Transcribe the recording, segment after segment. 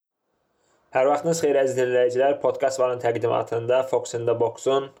Hər vaxtınız xeyir əziz dinləyicilər. Podkast varın təqdimatında Fox in the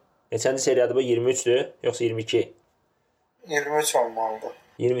Box-un neçənci seriyadır bu? 23-dür, yoxsa 22? 23 olmalıdır.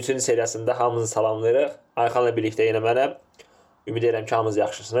 23-cü seriyasında hamınızı salamlayırıq. Ayxanla birlikdə yenə mənəm. Ümid edirəm ki, hamınız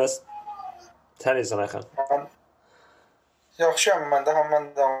yaxşısınız. Sən necəsən Ayxan? Yaxşıyam mən də, mən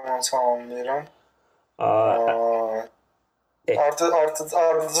də hamını salamlayıram. Ardıcıl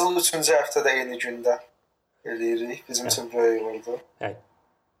 3-cü həftədə eyni gündə eləyirik. Bizim üçün böyük oldu.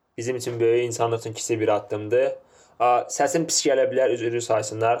 Bizim üçün böyük, insanlar üçün kiçik bir addımdır. Səsim pis gələ bilər, üzr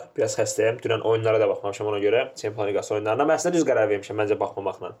saysınlar. Biraz xəstəyəm. Dünən oyunlara da baxmamışam ona görə. Çempionlar Liqası oyunlarına. Mən əslində düz qərar vermişəm məncə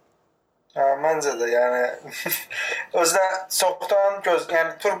baxmamaqla. Məncə də, yəni özdə çoxdan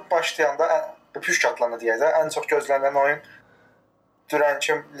yəni tur başlayanda püşk atlanı deyək də, ən çox gözlənilən oyun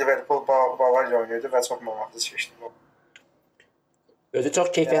dünənki Liverpool Bavariya oyunu idi və çox maraqlı keçdi bu. Özü çox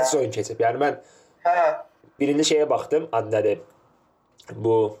keyfiyyətsiz oyun keçib. Yəni mən birinci şeyə baxdım, adı nədir?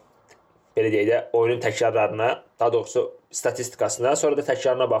 Bu belə deyək də oyunun təkrarlarına, daha doğrusu statistikasına, sonra da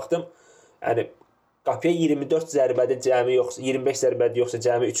təkrarına baxdım. Yəni qapıya 24 zərbədə cəmi yoxsa 25 zərbədə yoxsa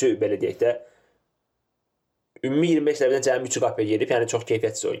cəmi 3-ü belə deyək də ümumi 25 zərbədən cəmi 3-ü qapıya gedib. Yəni çox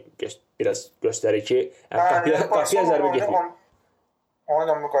keyfiyyətsiz oyun biraz göstərir ki, qapıya zərbə getmir.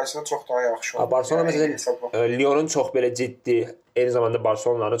 Oyunla müqayisədə çox daha yaxşı oldu. Barcelona məsələn Lyonun çox belə ciddi, eyni zamanda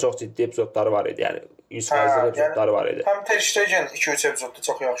Barcelona'nın çox ciddi epizodları var idi. Yəni 100% epizodları var idi. Həm Ter Stegen 2-3 epizodda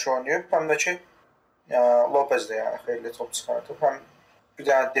çox yaxşı oynayıb, həm də ki Lopez də yəni xeyli top çıxartıb. Həm bir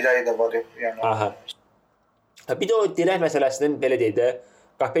dənə dirəyi də var yəni. Aha. Bir də o dirək məsələsinin belə deyək də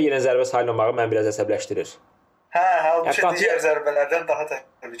qapıya girən zərbə sayılmağı məni biraz əsəbləşdirir. Halbuki digər zərbələrdən daha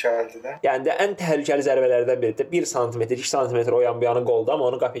təhlükəlidir də. Yəni də ən təhlükəli zərbələrdən biri də 1 sm, 2 sm o yan bu yanın qolda, amma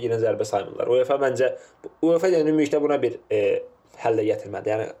onu qapıya girən zərbə saymırlar. UEFA məncə UEFA ümumilikdə buna bir həll də gətirmədi.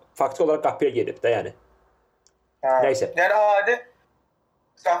 Yəni faktiki olaraq qapıya gedib də, yəni. Nəysə. Yəni adi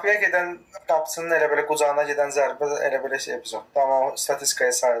qapıya gedən qapısının elə belə qucağına gedən zərbə elə belə şey epizod. Amma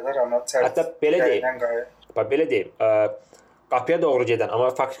statistikaya sayılır, amma hətta belə deyim. Qapıya doğru gedən, amma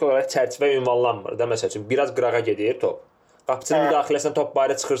faktiki olaraq çərçivə ünvanlanmır da, məsəl üçün biraz qırağa gedir top. Qapıçının müdaxiləsinə top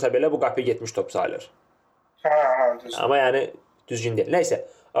bayıra çıxırsa belə bu qapıya getmiş top sayılır. Düzdür. Amma yəni düzgün deyil. Nəysə,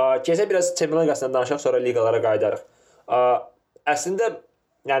 keçək biraz Çempionlar Liqasından danışaq, sonra liqalara qayıdarıq. Əslində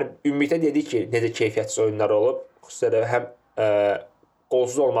yəni ümumilikdə dedik ki, necə keyfiyyətsiz oyunlar olub. Xüsusilə həm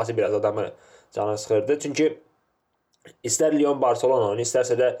qolsuz olması biraz adamı canı sıxırdı. Çünki istər Lyon Barcelona oyunu,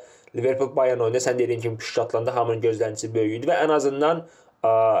 istərsə də Liverpool Bayern oyunu, sən dediyin kimi püşk atılanda hamının gözləntisi böyük idi və ən azından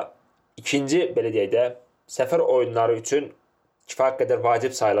ikinci belə deyək də səfər oyunları üçün kifayət qədər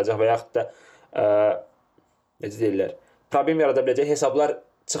vacib sayılacaq və yaxud da necə deyirlər, problem yarada biləcək hesablar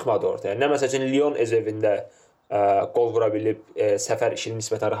çıxmadı ortaya. Nə məsəl üçün Lyon öz evində qol vura bilib səfər işini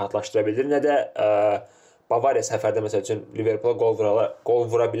nisbətən rahatlaşdıra bilir, nə də Bavariya səfərdə məsəl üçün Liverpoola qol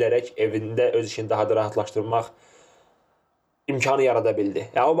vura bilərək evində öz işini daha da rahatlaşdırmaq imkanı yarada bildi.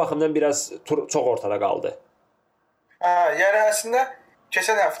 Yəni o baxımdan biraz çox ortada qaldı. Yəni əslində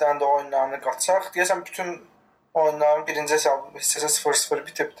keçən həftənin də oyunlarını qatsaq, deyəsən bütün oyunların birinci hissəsi 0-0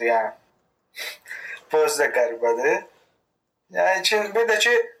 bitibdi, yəni. Bu özü də qəribədir. Yəni bir də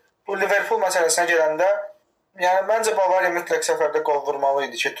ki bu Liverpool məsələsinə gələndə, yəni məncə Bavariya mütləq səfərdə qol vurmalı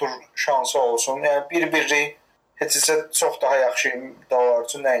idi ki, tur şansı olsun. Yəni 1-1-lik heç çox daha yaxşı iddialar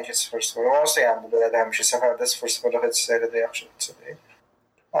üçün nəinki 0-0. Olsa yəni bu belə də həmişə səfərdə 0-0 heç elə də yaxşı deyil.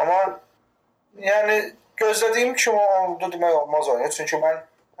 Amma yəni gözlədiyim kimi oldu demək olmaz oyun. Çünki mən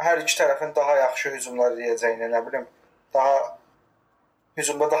hər iki tərəfin daha yaxşı hücumlar edəcəyini, nə bilim,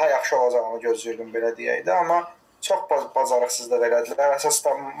 hücumda daha yaxşı olacağını gözləyirdim belə deyək də, amma çox bacarıqsız da elədilər. Əsas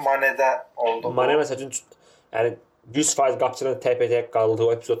da Mane'də oldu. Mane məsəl üçün yəni 100% qapıçının tək-tək qaldığı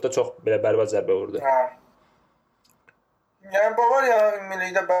o epizodda çox belə bərbad zərbə vurdu. Yəni Bavariya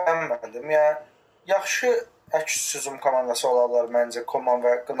ümumilikdə bəyənmədim. Yəni yaxşı əks hücum komandası olarlar məncə Koman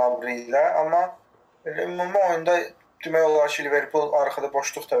və Gnabry ilə, amma ümumi oyunda demək olar ki, Liverpool arxada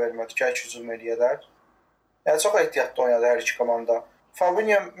boşluq da vermədi ki, əks hücum eləyədilər. Yəni çox ehtiyatlı oynadı hər iki komanda.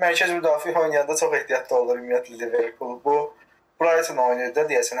 Fabinho mərkəz müdafiə oynayanda çox ehtiyatlı olur ümumiyyətlə Liverpool. Bu Brighton oyunu da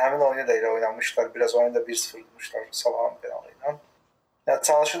deyəsən, həmin oyunu da elə oynamışlar. Biraz oyunu da 1-0 tutmuşlar Salahın penaltı ilə. Yəni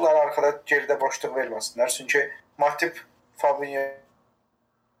çalışırlar arxada geridə boşluq verməsinlər. Çünki Matip Fabinho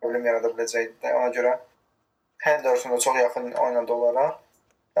problem yarada biləcəkdi. Ona görə Henderson da çox yaxın oynadı onlara.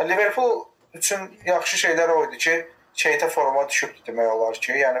 Liverpool üçün yaxşı şeylər o idi ki, Keita forma düşübdü demək olar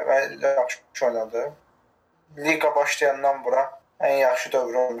ki, yəni yaxşı oynadı. Liga başlayandan bura ən yaxşı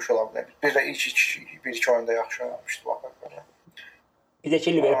dövr olmuş ola bilər. Bir də ilk 1-2 oyunda yaxşı oynamışdı vaxtlar. Bir də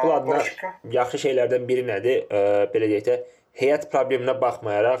ki, Liverpool adına yaxşı şeylərdən biri nədir? Belə deyək də, heyət probleminə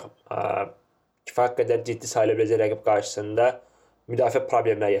baxmayaraq kifayət qədər ciddi sayıla biləcək rəqib qarşısında müdafiə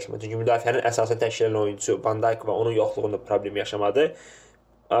problemləri yaşamadı. Çünki müdafiənin əsasını təşkil edən oyunçu Van Dijk və onun yoxluğunda problem yaşamadı.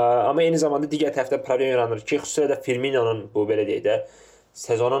 Amma eyni zamanda digər tərəfdə problem yaranır ki, xüsusilə də Firmino'nun bu belə deyək də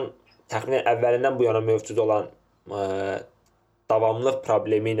sezonun təxminən əvvəlindən bu yana mövcud olan davamlıq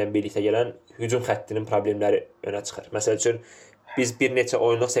problemi ilə birlikdə gələn hücum xəttinin problemləri önə çıxır. Məsəl üçün biz bir neçə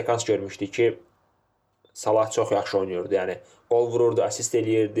oyunluq sekans görmüşdük ki, Salah çox yaxşı oynayırdı. Yəni qol vururdu, assist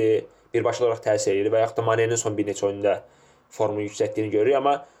eləyirdi, birbaşa olaraq təsir eləyirdi və yaxud da Mane'nin son bir neçə oyunda formu yüksəltdiyini görürük,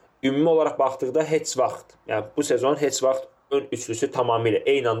 amma ümumi olaraq baxdıqda heç vaxt, yəni bu sezon heç vaxt ön üçlüsü tamamilə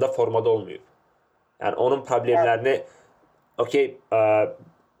eyni anda formada olmayıb. Yəni onun problemlərini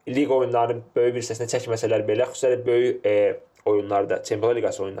liqa oyunlarının böyük bir hissəsində çəkməsələr belə, xüsusilə böyük oyunlarda, Çempionlar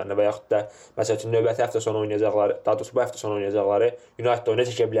Liqası oyunlarında və yaxud da məsəl üçün növbəti həftə sonu oynayacaqları, daha doğrusu bu həftə sonu oynayacaqları United oyuna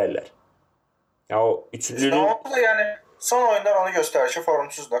çəkə bilərlər. Yəni o üçlünün yəni son oyunlar onu göstərir ki,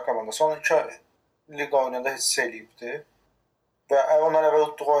 formsuz da komanda. Son 2 liqa oyununda heç şey eləyibdi. Və ondan əvvəl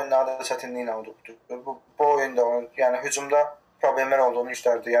utduğu oyunlarda da çətinliklə udubdu. Bu oyunda yəni hücumda problemlər olduğunu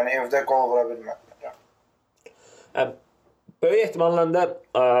göstərdi. Yəni evdə qol vura bilmədilər. Böyük ehtimalla da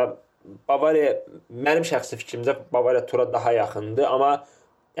Bavariya, mənim şəxsi fikrimcə Bavariya tura daha yaxındır, amma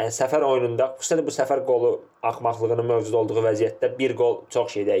yəni səfər oyununda, xüsusilə bu səfər qolu axmaqlığının mövcud olduğu vəziyyətdə bir qol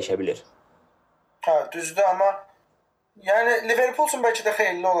çox şey dəyişə bilər. Hə, düzdür, amma yəni Liverpool üçün bəlkə də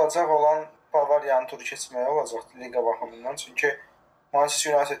xeyirli olacaq olan Bavariyanın turu keçməyə olacaq liqa baxımından. Çünki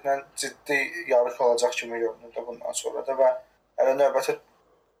Manchester United-lə ciddi yarış olacaq kimi görünür bundan sonra da və hələ növbəti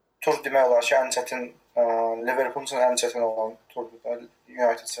tur demək olar ki, ən çətin Liverpool üçün ən çətin olan turdur.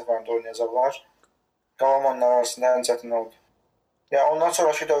 United səfərində oynayacaqlar. Qalan oyunlar arasında ən çətin oldu. Yəni ondan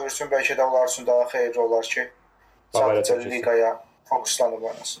sonraki dövr üçün bəlkə də onlar üçün daha xeyirli olar ki, sadəcə liqaya fokuslanıb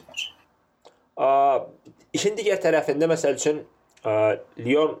oynasınlar. İşin digər tərəfində məsəl üçün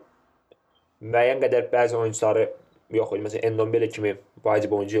Lyon müəyyən qədər bəzi oyuncuları yox idi. Məsələn, Ndombele kimi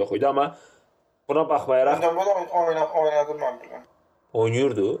vacib oyuncu yox idi, amma buna baxmayaraq Ndombele oynadı mən bilirəm.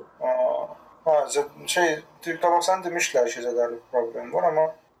 Oynayırdı. Qabaqsan demişlər ki, zədəli problem var, amma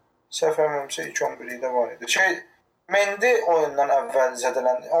səhv etmirəmsə 2-11-likdə var idi. Mendy oyundan əvvəl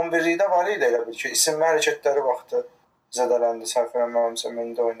zədələndi. 11-likdə var idi elə bil ki, isim və hərəkətləri vaxtı zədələndi. Səhv etmirəmsə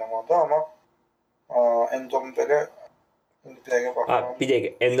Mendy oynamadı, amma Ndombele bir dəqiqə baxıram. Bir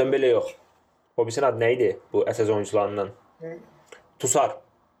dəqiqə, Ndombele yox. O birisinin adı nə idi bu əsas oyuncularından? Tusar.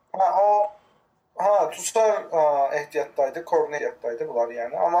 Tusar ehtiyatdaydı, Korne ehtiyatdaydı bunlar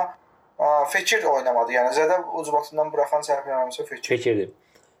yəni, amma Fekir oynamadı. Yəni zədə ucbatından buraxan səhv etmirəmsə Fekirdir.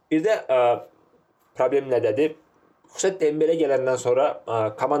 Bir də problem nədədir? Xüsusən Dembele gələndən sonra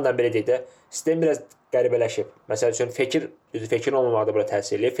komandanın belə deyək də sistem biraz qəribələşib. Məsəl üçün Fekirin olmamağı da bura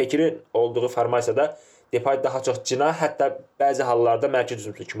təsir eləyir. Fekirin olduğu formasiyada Depay daha çox cina, hətta bəzi hallarda mərkəz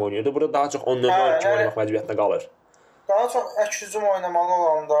hücumçusu kimi oynayırdı. Burada daha çox 10 nömrə kimi oynamaq məcburiyyətində qalır. Daha çox əks hücum oynamalı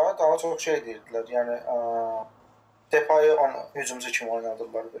olanda daha çox şey deyirdilər. Yəni Depayı hücumçu kimi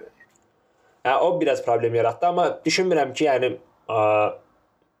oynadılar belə. O biraz problem yaratdı, amma düşünmürəm ki, yəni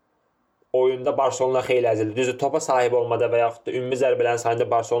oyunda Barcelona xeyli əzildi. Düzdür, topa sahib olmada və yaxud da ümumi zərbələrin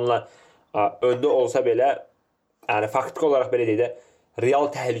sayında Barcelona öndə olsa belə, yəni faktiki olaraq belə deyək də real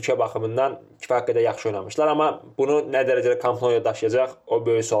təhlükə baxımından kifayət qədər yaxşı oynamışlar, amma bunu nə dərəcədə Camp Nou-ya daşıyacaq, o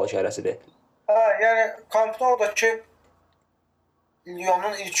böyük sual işarəsidir. Yəni Camp Nou-dakı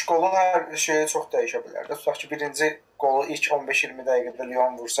Lyonun ilk qolu hər şeyi çox dəyişə bilər. Tutaq ki, birinci qolu ilk 15-20 dəqiqədə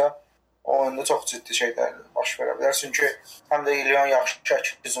Lyon vursa, o oyunda çox ciddi şeylər baş verə bilər. Çünki həm də Lyon yaxşı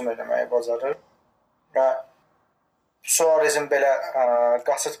hücum etməyi bacarır və Suarezin belə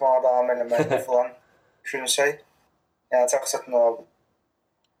qaçırtmağa davam etməyi falan düşünsək, yəni çox çətin ola bilər.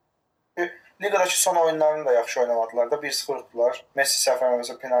 Liqadakı son oyunlarını da yaxşı oynamadılar da 1-0 tutdular. Messi səhv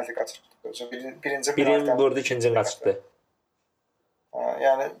etmirəmsə penalti qaçırtdı. Birini vurdu, ikincini qaçırtdı.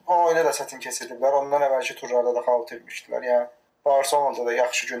 Yəni o oyunu da çətin keçirdilər. Ondan əvvəlki turlarda da xal itirmişdilər. Yəni Barcelona'da da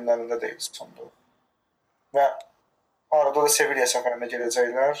yaxşı günlərində deyil sonda. Və arada da Sevilla səfərinə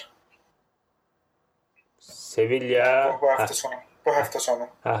gedəcəklər. Sevilla bu həftə sonu.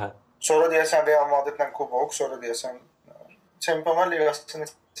 Sonra deyəsən Real Madridlə kubok, sonra deyəsən Çempionlar Liqasının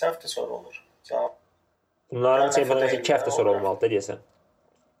 2 həftə sonra olur. Bunların Çempionlar Liqası 2 həftə sonra olmalıdır deyəsən.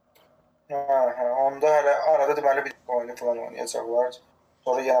 Onda hələ arada deməli bir oyunu falan oynayacaqlar.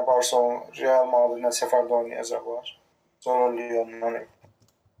 Sonra yenə Barcelona, Real Madridlə səfərdə oynayacaqlar. Sonra Lyon'dan.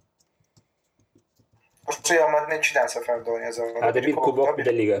 Real Madridlə 2 dənə səfərdə oynayacaqlar. Hadi bir kubok, bir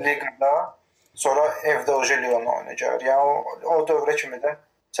də liqa. Liqada, sonra evdə Lyon'la oynayacaqlar. Yəni o dövrə kimi də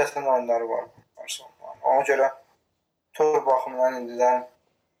çətin oyunları var Barcelona. Ona görə tur baxımından indidən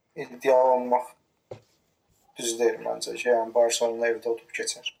iddia olmaq düz deyil məncə ki, yəni Barcelona evdə olub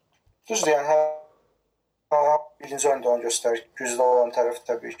keçər. Düzdür, yəni birinci oyunda onu göstərir. Güclü olan tərəf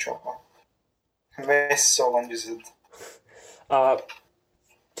təbii ki olan. Messi olan güclüdür.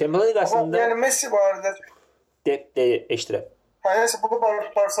 Çempionlar Liqasında yəni Messi barədə eşidirəm. Nəysə, bunu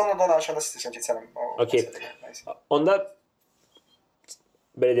Barcelona'dan aşağıda istəyirsən keçərəm. Okay. Onda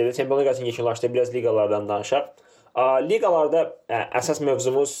belə deyək, Çempionlar Liqasını yekunlaşdırıb biraz liqalardan danışaq. Liqalarda əsas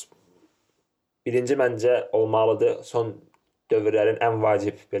mövzumuz birinci məncə olmalıdır. Son dövrlərin ən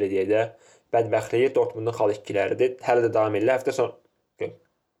vacib belə deyək də bədbəxtliyi Dortmundun xal itkiləridir. Hələ də davam edir. Həftə son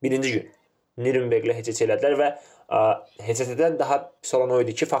birinci gün Nürnberglə heç elədilər və HCT-dən daha pis olan o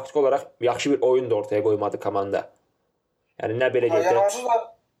idi ki, faktiki olaraq yaxşı bir oyun da ortaya qoymadı komanda. Yəni nə belə deyək.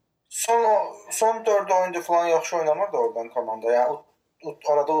 Yəni son 4 oyunda falan yaxşı oynamırdı oradan komanda. Yəni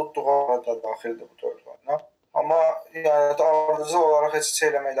arada udduğu da daxildir bu 4 oyuna. Amma yəni ardıcıl olaraq heç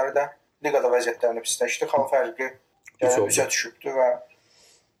eləməkləri də liqada vəziyyətlərini pisləşdi. Xal fərqi üzə düşübdü və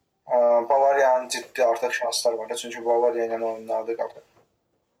Bavariyanın ciddi artıq şansları var. Çünki Bavariya ilə oyunlarda qaldı.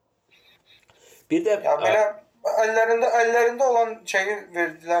 Bir də belə əllərində olan şeyi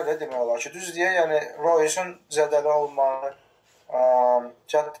verdilər də demək olar ki, düz deyə, yəni Royce'un zədəli olmağı,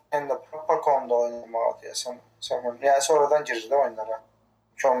 Cəddən də Pacon'da oynamağı deyəsən. Yəni sonradan girdi də oyunlara.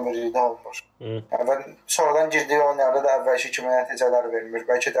 11-də olmur. Və sonradan girdiyi oyunlarda da əvvəlki kimi nəticələr vermir.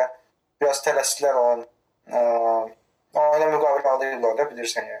 Bəlkə də biraz tələsdilər olan oyuna müqavilə alırlar da,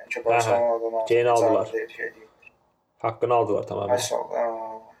 bilirsən yəni ki, Barca'nın geyini aldılar. Haqqını aldılar tamamilə.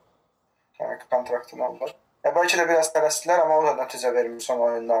 Kontraktını aldılar. Bəlkə də biraz tələsdilər, amma o da nəticə vermir son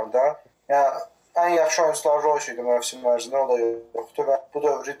oyunlarda. Yəni ən yaxşı oyuncular Royce idi mövsüm ərzində, o da yoxdur və bu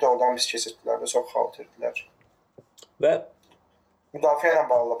dövrü də oradan biz keçirdilər və çox xal itirdilər. Və müdafiə ilə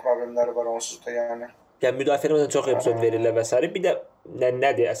bağlı problemləri var onsuz da yəni. Yəni müdafiədən çox epizod verirlər və s. Bir də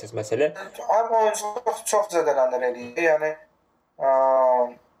nədir əsas məsələ? Həm oyuncular çox zədələnir eləyir. Yəni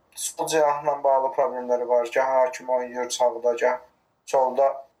sol cəhətlə bağlı problemləri var. Gah hakim oynayır sağda, gah solda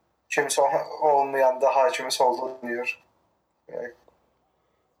kimsə olmayanda hakimi solda oynayır.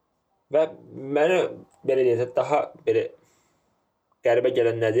 Və mənə belə deyək, daha belə qəribə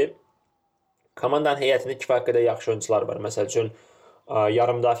gələn nədir? Komandanın heyətində kifayət qədər yaxşı oyuncular var. Məsəl üçün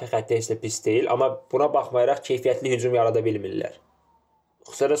yarım müdafiə xətti heç də pis deyil, amma buna baxmayaraq keyfiyyətli hücum yarada bilmirlər.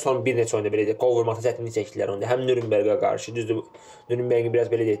 Xüsusən son bir neçə oyunda belə deyək, qol vurmaqda çətinlik çəkdilər onda. Həm Nürnbergə qarşı, düzdür, Nürnbergin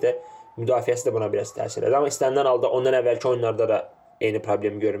biraz belə deyək də müdafiəsi də buna biraz təsir edir. Amma istənilən halda ondan əvvəlki oyunlarda da eyni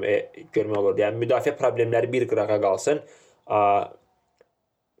problemi görmək olurdu. Yəni müdafiə problemləri bir qırağa qalsın.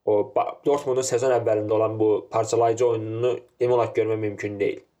 O Dortmundun sezon əvvəlində olan bu parçalayıcı oyununu demək olar görmək mümkün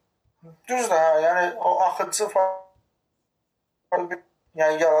deyil. Düzdür, yəni o axıcı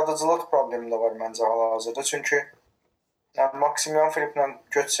yəni yaradıcılıq problemi də var məncə hal-hazırda. Çünki yəni Maximilian Filiplə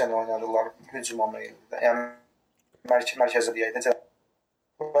Götsen oynadılar hücuma meyldə. Yəni mərkəzə deyək də.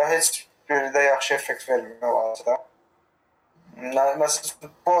 Və heç biri də yaxşı effekt vermir hal-hazırda. Məsələn,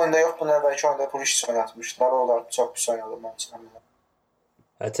 bu oyunda yox, bunun əvvəlki oyunda Pulisic oynatmışdılar. O da çox pis oynadı məncə.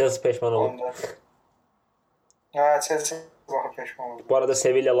 Chelsea peşman oldu. Chelsea peşman oldu. Bu arada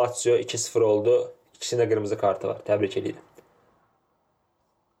Sevilla Lazio 2-0 oldu. İkisində qırmızı kartı var. Təbrik edirəm.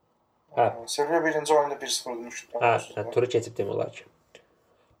 Sevilla birinci oyunda 1-0 olmuşdu. Turu keçib demək olar ki.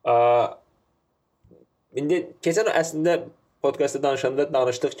 İndi keçən əslində podkastda danışanda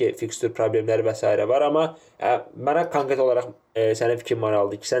danışdıq ki, fikstür problemləri və s. var, amma mənə konkret olaraq sənin fikrin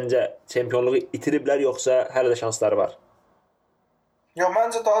maraqlıdır ki, səncə çempionluğu itiriblər yoxsa hələ də şansları var? Yox,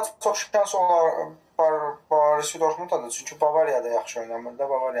 məncə daha çox şans olar Borussia Dortmundda, çünki Bavariya da yaxşı oynamır da,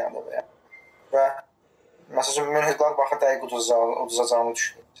 Bavariya da bəyəm. Və məsələn, Münihlər baxı dəqiq uduzacağını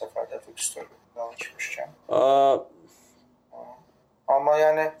düşünür səfərdə fikstür danışmışkən. Amma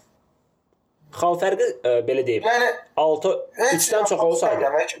yəni xal fərqi belə deyim. Yəni 6-3-dən çox olsaydı.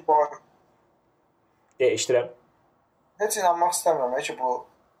 Dəyişdirəm. Heç inanmaq istəmirəm ki, bu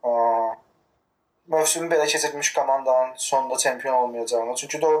mövsümü belə keçirmiş komandanın sonunda çempion olmayacağını.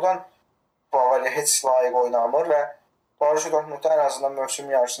 Çünki doğrudan Bavariya heç layiq oynamır və Borussia Dortmundda ən azından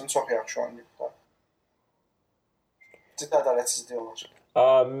mövsüm yarısını çox yaxşı oynayıblar. Ciddi ədalətsizlik olur.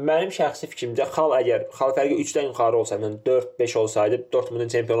 Mənim şəxsi fikrimcə əgər xal fərqi 3-dən yuxarı olsaydı, 4-5 olsaydı Dortmundun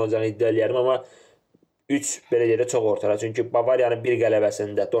çempion olacağını iddia edərdim, amma 3 belə deyək də çox ortada. Çünki Bavariyanın bir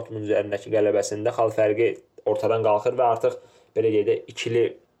qələbəsində, Dortmund üzərindəki qələbəsində xal fərqi ortadan qalxır və artıq belə deyək də ikili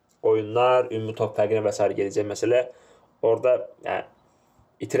oyunlar, ümumi top fərqinə və s. gedəcək məsələ. Orada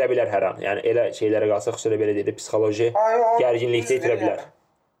itirə bilər hər an. Yəni elə şeylərə qalsa, xüsusilə belə deyək də psixoloji gərginlikdə itirə bilər.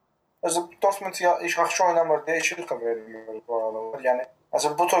 Dortmund yaxşı oynamır deyə 2 xəbər vermir bu arada. Yəni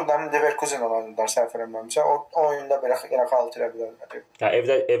məsələn bu turda Leverkusen oynadılar səhv eləmirəmsə, o oyunda belə yenə xal itirə bilərlər.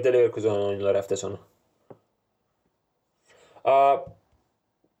 Evdə Leverkusen oynadılar həftə sonu.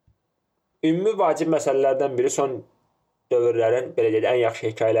 ümumi vacib məsələlərdən biri son dövrlərin belə deyək ən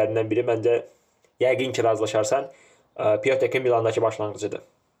yaxşı hekayələrindən biri məncə yəqin ki razılaşarsan Piatek'in Milandakı başlanğıcıdır.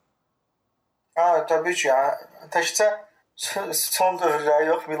 Ha, təbii ki, təkcə son dövrləri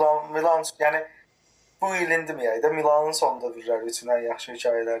yox, Milan yəni bu ilin deməyək də Milanın son dövrləri üçün ən yaxşı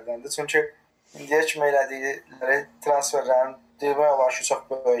hekayələrdəndir. Çünki indiyə kimi elədikləri transferlərin demək olar ki, çox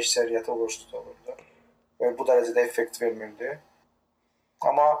böyük seriyada olurdu. Və bu dərəcədə effekt vermirdi.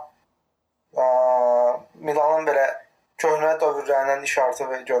 Amma Milanın belə köhnə dövrlərindən işartı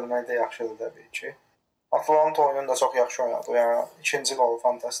və görmək də yaxşıdır təbii ki. Atlanta oyununu da çox yaxşı oynadı. Yəni ikinci qolu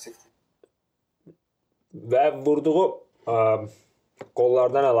fantastikdir. Və vurduğu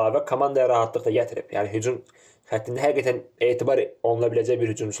qollardan əlavə komandaya rahatlıq da gətirib. Yəni hücum xəttində həqiqətən etibar oluna biləcək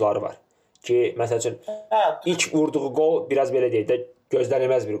bir hücumçuları var. Ki, məsəl üçün ilk vurduğu qol biraz belə deyək də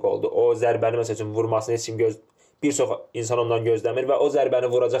gözlənilməz bir qoldur. O zərbəni məsəl üçün vurmasını heç kim bir çox insan ondan gözləmir və o zərbəni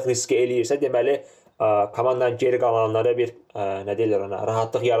vuracaq riski eləyirsə, deməli komandanın geri qalanlara bir nə deyirlər ona,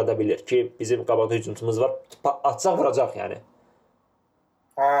 rahatlıq yarada bilər ki, bizim qabaqda hücumçumuz var, atacaq, vuracaq yəni.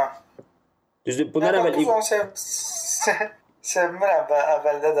 Hə. Düzdür, bundan əvvəl sevmirəm və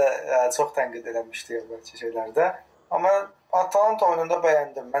əvvəldə də çox tənqid eləmişdik əvvəlki şeylərdə. Amma Atalanta oyununda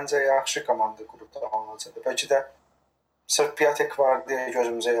bəyəndim. Məncə yaxşı komanda qrupda olacaqdı. Bəlkə də sırf Piatek var deyə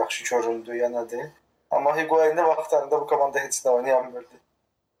gözümüzə yaxşı göründü, ya nədir? Amma Higuain'in vaxtlarında bu komanda heç də oynayamırdı.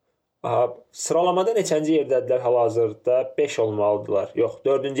 Sıralamada neçənci yerdədirlər hal-hazırda? 5 olmalıdılar. Yox,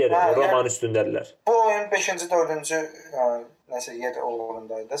 4-cü yerdədirlər. Romanın üstündədirlər. Bu oyun 5-ci, 4-cü nəsə yer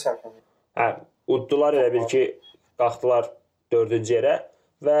uğrundaydı səhvim. Uddular elə bil ki, qalxdılar 4-cü yerə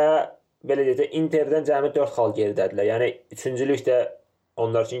və belə deyək də Interdən cəmi 4 xal geridədirlər. Yəni 3-cülük də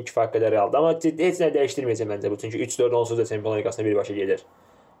onlar üçün kifayət qədər realdır. Amma heç nə dəyişdirməyəcək məncə bu. Çünki 3-4 onsuz da Çempionlar Liqasına birbaşa gedir.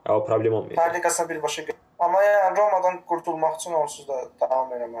 O problem olmayacaq. Çempionlar Liqasına birbaşa gedir. Amma yəni Romadan qurtulmaq üçün onsuz da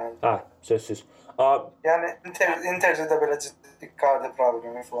davam eləməlidir. Sözsüz. Yəni Interdə də belə ciddi Icardi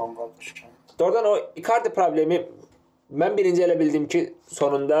problemi falan varmış. Doğrudan o Icardi problemi mən birinci elə bildim ki,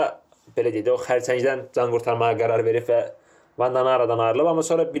 sonunda belə deyək də o xərçəngdən can qurtarmağa qərar verib və Vandanaradan ayrılıb, amma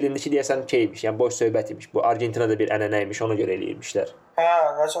sonra bilindi ki, deyəsən keymiş, yəni boş söhbət imiş. Bu Argentinada bir ənənə imiş, ona görə eləyirmişlər.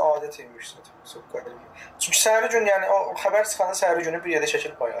 Nəsə adət imiş. Çünki səhəri gün, yəni o xəbər çıxanda səhəri günü bir yerdə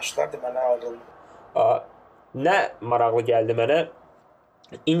şəkil paylaşdılar, deməli ayrıldı. Nə maraqlı gəldi mənə?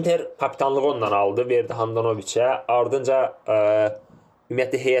 Inter kapitanlığı ondan aldı, verdi Handanoviçə, ardınca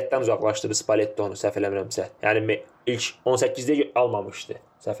ümumiyyətlə heyətdən uzaqlaşdırdı Spalletti onu, səhv eləmirəmsə. Yəni ilk 18-də almamışdı,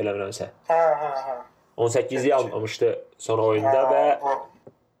 səhv eləmirəmsə. 18'yi almamışdı son oyunda və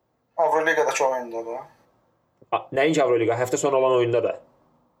Avroliqadakı oyunda da. Nəinki Avroliqa, həftə sonu olan oyunda da.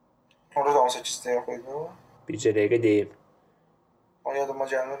 Orada da 18'də yox idi o. Bircə dəqiqə deyim. O yadıma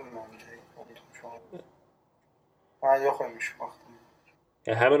gəlmir mi? Yox imiş baxdım.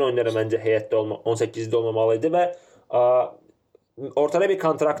 Həmin oyunlara məncə heyətdə 18'də olmamalı idi və ortada bir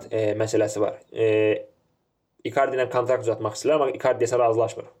kontrakt məsələsi var. Icardi ilə kontrakt uzatmaq istəyirlər, amma Icardi isə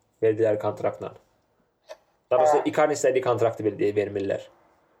razılaşmır verdikləri kontraktla. Daha doğrusu Icardi istədiyi kontraktı vermirlər.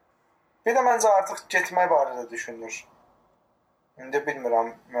 Bir də məncə artıq getmək barədə düşünür. İndi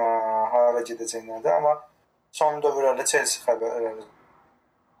bilmirəm hara gedəcəklər də, amma son dövrlərdə Chelsea xəbərləri.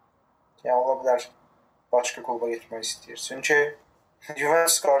 Yəni ola bilər başqa kluba getmək istəyir. Çünki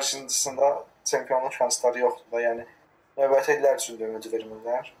Juventus qarşısında çempionluq şansları yoxdur da, yəni növbəti illər üçün də ümid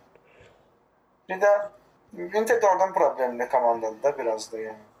vermirlər. Bir də Inter də oradan problemli komandadır da biraz da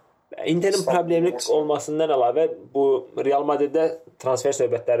yəni. Inter'in problemli olmasından əlavə bu Real Madriddə transfer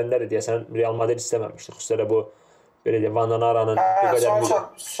söhbətlərində də deyəsən Real Madrid istəməmişdi. Xüsusilə bu belə deyək Vandanara'nın bu qədər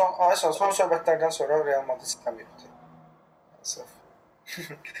son söhbətlərdən sonra Real Madrid istəmirdi.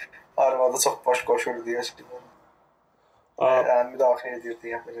 Arvadı çox baş qoşur deyə çıxdı. Yəni müdaxilə edir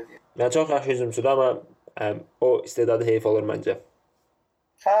deyə belə deyək. Yəni çox yaxşı hücumçudur, amma o istedadı heyf olur məncə.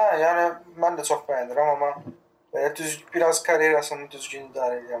 Yəni mən də çox bəyənirəm, amma biraz karyerasını düzgün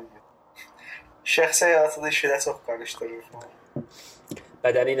idarə edəmir. Şəxsi həyatını işlə çox qarışdırır.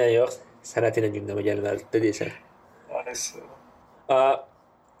 Bədəni ilə yox, sənəti ilə gündəmə gəlməlidir deyirsən.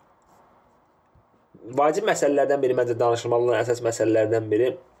 Vacib məsələlərdən biri, məncə danışılmalı olan əsas məsələlərdən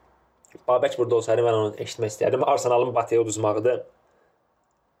biri. Babək burada olsaydı mən onu eşitmək istərdim. Arsenalın Batıya uduzmağıdır.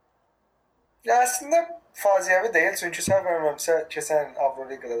 Əslində faciəvi deyil, çünki səhv verməmsə keçən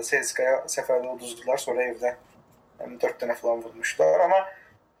Avroliqada da CSKA səfərdə uduzdular, sonra evdə 4 dənə falan vurmuşlar. Amma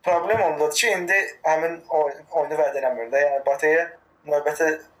problem ondadır ki, indi həmin oyunu vəd eləmir də. Yəni Batıya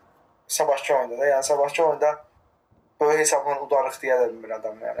növbəti sabahki oyunda da, yəni sabahki oyunda böyük hesabla udarıq deyə də bilmir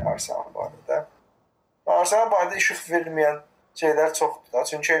adam, yəni Arsenal barədə. Arsenal barədə işıq verilməyən şeylər çoxdur da.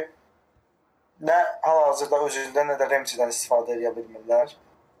 Çünki nə hal-hazırda özündən, nə də Remzidən istifadə edə bilmirlər.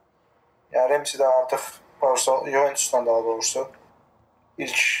 Yəni Remsi də artıq Juventusdan da doğrusu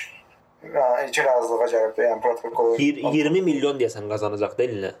ilk razılığa gəlibdi, yəni protokol. 20 milyon deyəsən qazanacaq da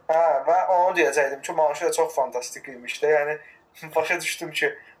elinə. Hə, və onu deyəcəkdim ki, maaşı da çox fantastik imiş də. Yəni başa düşdüm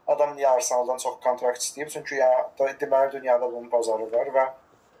ki, adam niyə Arsenaldan çox kontrakt istəyib, çünki ya deməli dünyada bunun bazarı var və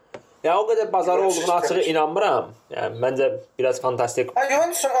ya o qədər bazarı olduğuna açığı inanmıram. Yəni məncə biraz fantastik.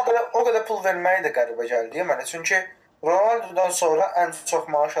 Juventusun o qədər pul verməyi də qəribə gəldi mənə, çünki Ronaldo'dan sonra ən çox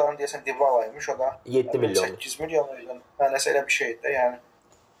maaş alan deyəsən Dybala imiş, o da 7 milyon. 8 milyon idi. Nəsə elə bir şeydi də, yəni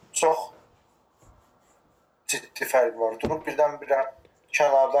çox ciddi fərq var. Durub birdən-birə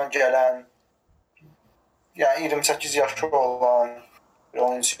kənardan gələn, yəni 28 yaşı olan bir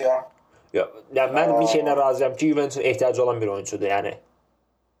oyuncuya. Yəni mən bir şeylə razıyam ki, Juventusun ehtiyacı olan bir oyuncudur, yəni.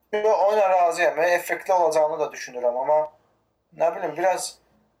 Oyuna razıyam. Mən effektli olacağını da düşünürəm, amma nə bilim, biraz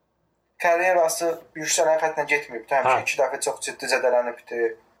karyerası yüksələn xəttlə getməyib. Həmişə 2 dəfə çox ciddi zədələnibdi.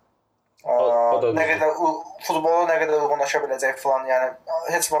 Nə qədər futbola nə qədər uyğunlaşa biləcək falan, yəni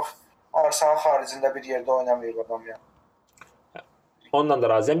heç vaxt Arsenal xaricində bir yerdə oynamayıb adam yəni. Ondan da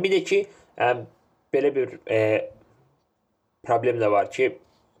razıyam. Bir də ki, belə bir problem də var ki,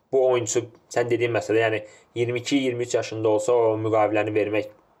 bu oyuncu sən dediyin məsələ, yəni 22-23 yaşında olsa o müqaviləni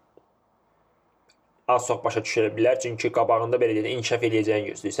vermək az çox başa düşülə bilər. Çünki qabağında belə deyək, inkişaf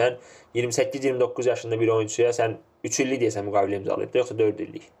eləyəcəyini gözləyirsən. 28-29 yaşında bir oyuncuya sən 3 illik deyəsən müqavilə imzalayıb, yoxsa 4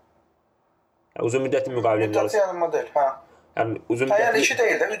 illik. Yəni uzun müddətli müqavilə imzalayıb. Müddətli yanılma deyil, hə. Yəni uzun müddətli. Yəni 2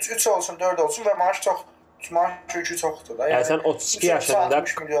 deyil də, 3 olsun, 4 olsun və maaş çox, maaş yükü çoxdur da. Yəni sən 32 yaşında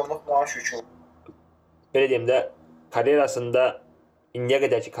 60 milyonluq maaş yükü. Belə deyim də, karyerasında indiyə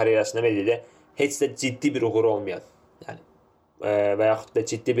qədərki karyerasında belə deyək, heç də ciddi bir uğuru olmayan, yəni və yaxud da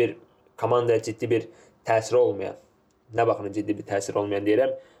ciddi bir komandaya ciddi bir təsiri olmayan, nə baxımdan ciddi bir təsiri olmayan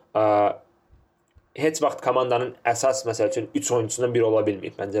deyirəm, heç vaxt komandanın əsas məsəl üçün 3 oyuncusundan biri ola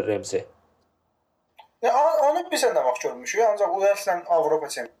bilməyib məncə Remsi. Ya onu biz də vaxt görmüşük, ancaq UEFA Avropa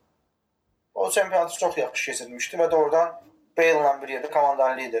çempionatı. O çempionatı çox yaxşı keçirmişdi və doğrudan Bale-la bir yerdə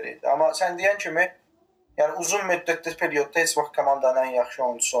komandanın lideri idi. Amma sən deyən kimi, yəni uzun müddətli periodda heç vaxt komandanın ən yaxşı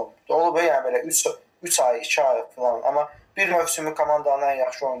oyuncusu olmuşdu. Olub yəni belə 3 ay, 2 ay falan, amma bir mövsümü komandanın ən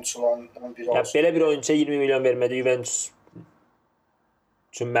yaxşı oyuncularından biri olsun. Belə bir oyuncuya 20 milyon vermədi Juventus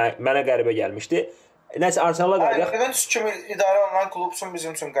üçün mənə qəribə gəlmişdi. Nəsə Arsenala qayıdaq. Juventus kimi idarə olunan klub üçün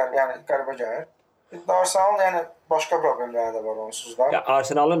bizim üçün qəribə gəlir. Arsenalın yəni başqa problemləri də var onsuz da. Ya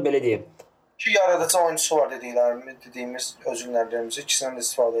Arsenalın belə deyim. İki yaradıcı oyuncusu var dediyimiz özüllərimizi ikisindən də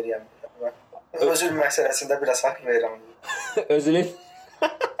istifadə edirəm. Özül məsələsində biraz haqq verirəm. Özülün.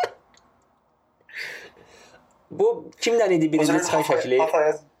 Bu kimdən idi birinci çıxan şəkli?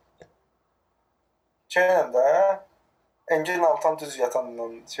 Şeylə də Engin Altan düz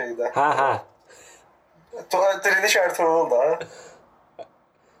yatandan şeydə. Ha. Diriliş Ertuğrul da.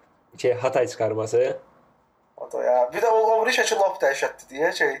 Hatay çıxarması. Hatay ya. Bir də o bir şəkil lap dəhşətli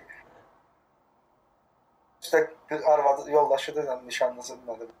deyə şey. İşte arvadı yoldaşıdır nişanlısı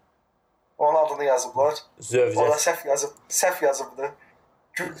nədir? Onun adını yazıblar. Zövcə. O da səhv yazıbdı.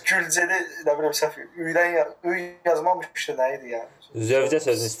 Gülcəli nə bilim səhv. Üy yazmamışdı nə idi yəni? Zövcə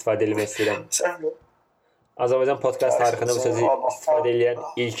sözünü istifadə etmək istəyirəm. Səhv. Azərbaycan podkast tarixində bu sözü istifadə edən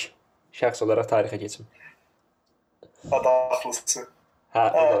ilk şəxs olaraq tarixə keçim. Adaxlısı. Hə,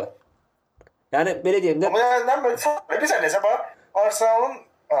 o da. Yəni belə deyim də. Amma yəni bizə necə bax Arsenalın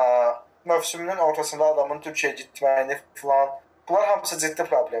mövsümünün ortasında adamın Türkiyəyə getməyini falan, bunlar hamısı ciddi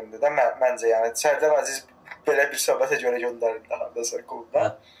problemdir də məncə. Yəni Sərdar Əziz belə bir söhbətə görə göndərildi hardasa klubda.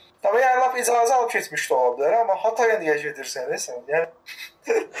 Amma yəni lap icazə alıb keçmişdi ola bilər, amma Hataya niyə gedirsən sən? Yəni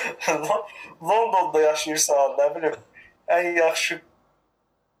Londonda yaşayırsan, nə bilim, ən yaxşı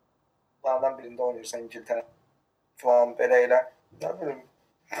lardan birində oynayırsan İngiltərə falan belə elə, nə bilim.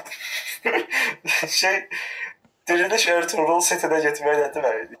 Diriliş Ertuğrul setədə getməyə nə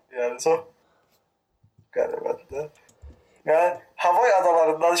deməkdir? Yəni çox qəribədir. Yəni Havay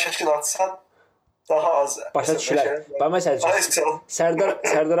adalarından şəkil atsan daha az başa düşürlər. Bax məsələn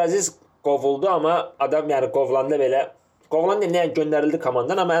Sərdar Əziz qovuldu, amma adam yəni qovulanda belə qovulanda nə göndərildi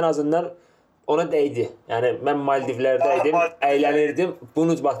komandadan, amma ən azından ona dəydi. Yəni mən Maldivlərdə idim, əylənirdim,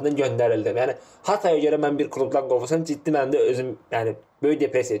 bunun ucbatından göndərildim. Yəni Hataya görə mən bir klubdan qovulsam ciddi məndə özüm yəni böyük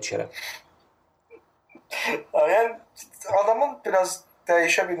depressiyaya düşərəm. Yəni adamın biraz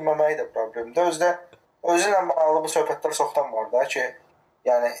dəyişə bilməməyi də problemdir. Özünlə bağlı bu söhbətlər çoxdan var da ki,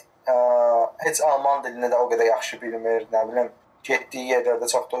 yəni heç alman dilini də o qədər yaxşı bilmir, nə bilim, getdiyi yerlərdə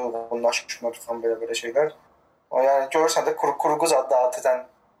çox da uyğunlaşmır falan belə şeylər. Yəni görürsən də Kurguz adlı adətən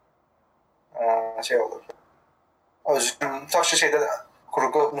şey olur. Tutaq şeydə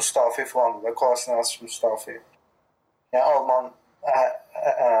Kurgu Mustafi falan da, Kolasinac Mustafi. Yəni Alman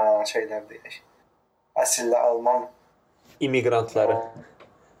şeylər deyək. Əsilli Alman immiqrantları.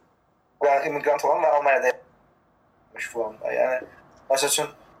 Yəni immiqrant olan və Almaniyada yaşamış falan da. Yəni məsəl üçün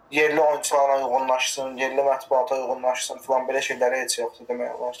yerli oyunçularla uyğunlaşsın, yerli mətbuata uyğunlaşsın falan belə şeylərə heç yoxdur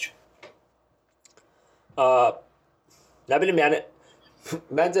demək olar ki. Nə bilim, yəni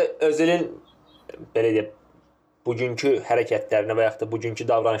məncə Özilin belə deyim, bugünkü hərəkətlərinə və yaxud da bugünkü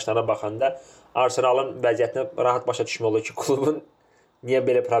davranışlarına baxanda Arsenalın vəziyyətini rahat başa düşmək olur ki, klubun niyə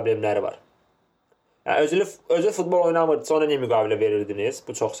belə problemləri var. Yəni özü futbol oynamırdısa ona niyə müqavilə verirdiniz?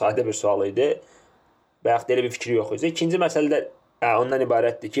 Bu çox sadə bir sual idi. Və yaxud da elə bir fikri yox idi. İkinci məsələ də ondan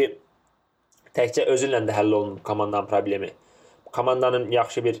ibarətdir ki, təkcə özünlə də həll olunur komandanın problemi. Komandanın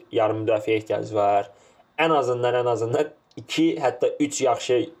yaxşı bir yarım müdafiə ehtiyacı var. Ən azından 2, hətta 3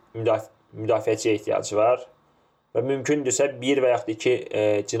 yaxşı müdafiəçiyə ehtiyacı var. Və mümkündürsə 1 və yaxud da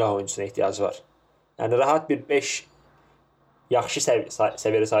 2 cinah oyuncusuna ehtiyacı var. Yəni rahat bir 5 yaxşı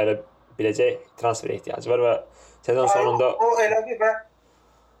səviyyədə sayıla biləcək transfer ehtiyacı var və sezon sonunda o elədir və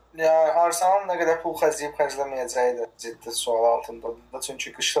yəni Arsenal nə qədər pul xərcləməyəcəyi də ciddi sual altındadır.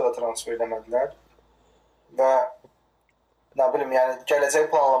 Çünki qışda da transfer eləmədilər. Və nə bilim, yəni gələcək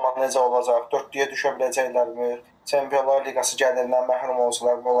planlama necə olacaq? 4-lüyə düşə biləcəklərmi? Çempionlar Liqası gəlirindən məhrum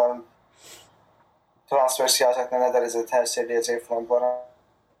olsalar, onların transfer siyasətinə nə dərəcədə təsir edəcək falan bunlara.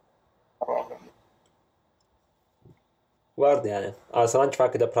 Vardı yəni. Arsenalın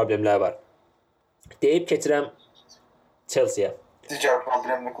kifayət qədər problemləri var. Deyib keçirəm Chelsea-yə. Digər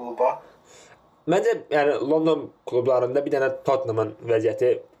problemli kluba. Məncə yəni London klublarında bir dənə Tottenhamın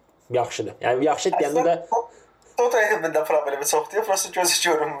vəziyyəti yaxşıdır. Yəni yaxşı deyəndə də Tottenhamın da problemi çoxdur. Prosta gözü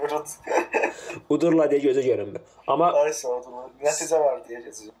görünmür. Udurla deyə gözə görünmür. Amma nəticə var deyə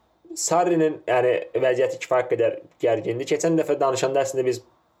keçəcək. Sarri'nin yəni vəziyyəti kifayət qədər gərgindir. Keçən dəfə danışanda əslində biz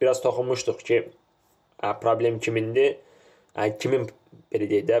biraz toxunmuşduq ki, problem kimindir? Yəni kimin belə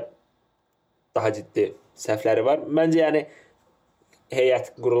deyək də daha ciddi səhvləri var. Məncə yəni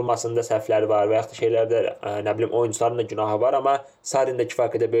heyət qurulmasında səhvləri var və yaxud da şeylərdə nə bilim oyunçuların da günahı var, amma Sarri'nin də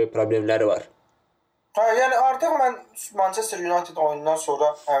kifayət qədər böyük problemləri var. Yəni artıq mən Manchester United oyunundan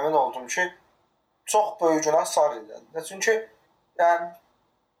sonra əmin oldum ki, çox böyük günah Sarri'dən. Çünki yəni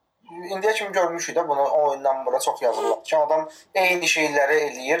indiyə kimi görmüşük də bunu oyundan bura çox yazırlar ki, adam eyni şeyləri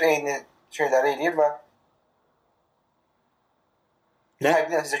eləyir və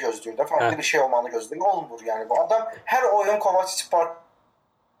fərqli nəticə gözləyir də, fərqli bir şey olmanı gözləyir. Olmur yəni bu. Adam hər oyun Kovacic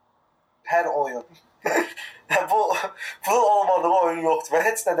hər oyun. Bunun olmadığı oyun yoxdur və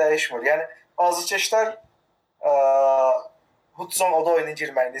heç nə dəyişmir. Yəni azıkeşlər Hudson o da oyuna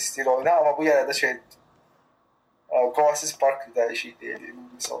girməyini istəyir oyuna, amma bu yerdə Kovacic Park dəyişik deyil.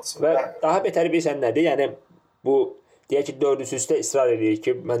 Və daha betəri bilirsən nədir? Yəni bu deyək ki 4-3-3-də israr edir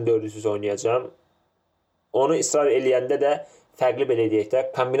ki, mən 4-3-3 oynayacağam. Onu israr eləyəndə də fərqli belə deyək də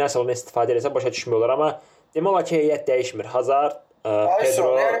kombinasiyalardan istifadə etsə başa düşmək olar, amma demək olar ki, heyət dəyişmir. Hazard, Pedro,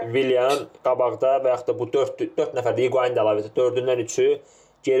 Willian qabaqda və yaxud da bu 4 nəfər də Higuain də əlavə edir. 4-dən 3-ü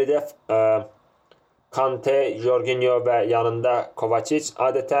geridə Kante, Jorginho və yanında Kovacic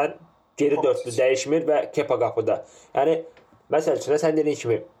adətən geri dörtlü dəyişmir və Kepa qapıda. Yəni məsəl üçün sən dediyin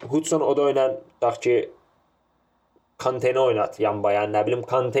kimi Hudson o da oynayır ki Kante'ni oynat yan bayan, nə bilim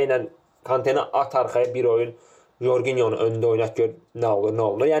Kante'ni at arxaya bir oyun Jorginho'nu öndə oynat gör nə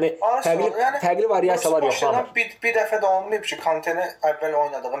olur. Yəni fərqli variasiyalar yoxlamır. Bir dəfə də olmayıb ki, Kante'ni əvvəl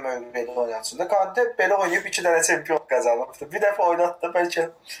oynadığı mövqedə oynatsın da. Kante belə oynayıb 2 dənə çempion qazanıbdı. Bir dəfə oynatdı, bəlkə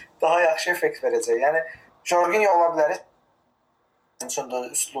daha yaxşı effekt verəcək. Yəni Jorginho ola bilər. Üstündə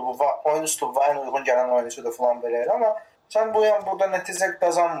oyun üslubu ən uyğun gələn oyunçudur falan belə elə, amma sən burada nəticə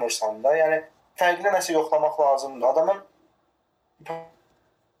qazanmırsan da. Yəni fərqli nəsə yoxlamaq lazımdır. Adamın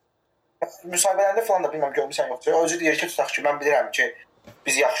müsahibələrində falan da bilməm görmüsən yoxdur. Özü deyir ki, tutaq ki, mən bilirəm ki,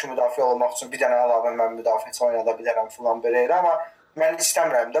 biz yaxşı müdafiə olmaq üçün bir dənə əlavə mən müdafiəçi oynada bilərəm falan belə elə, amma mən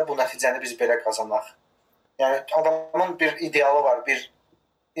istəmirəm də bu nəticəni biz belə qazanaq. Yəni adamın bir idealı var, bir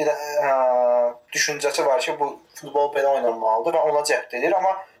düşüncəsi var ki, bu futbol belə oynanmalıdır və ona cəhd edir,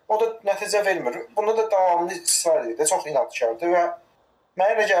 amma o da nəticə vermir. Bunda da davamlı israr edir. Çox inadkardır və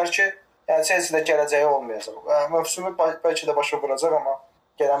mənə elə gəlir ki, yəni Chelsea-də gələcəyi olmayacaq. Mövsümü bəlkə də başa vuracaq, amma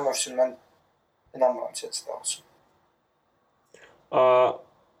gələn mövsümdən inanmıram Chelsea-də olsun.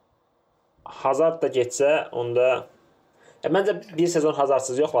 Hazard da getsə, onda məncə bir sezon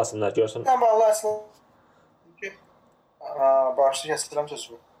Hazardsız yoxlasınlar, görsün. Amma Allah əslində başlı kəsdirəm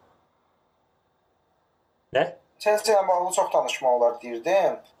sözümü. Nə? Chelsea-ilə bağlı çox danışma olar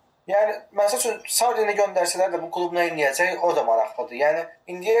deyirdim. Yəni, məsəl üçün Sarri'ni göndərsələr də bu klub nə edəcək, o da maraqlıdır. Yəni,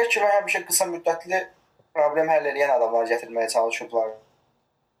 indiyə kimi həmişə qısa müddətli problem həll edən adamlar gətirməyə çalışıblar.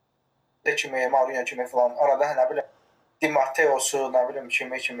 Kimi, Mourinho kimi falan, arada nə bilim, Di Matteo'su, nə bilim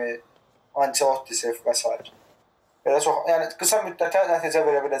kimi Ancelotti'si və s. Belə çox, yəni qısa müddətə nəticə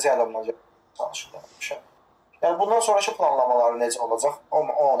verə biləcək adamlar çalışırlar. Yəni bundan sonraki planlamaları necə olacaq?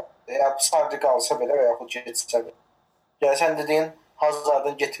 Yəni Sarri qalsa belə və yaxud getsə belə. Yəni sən dediyin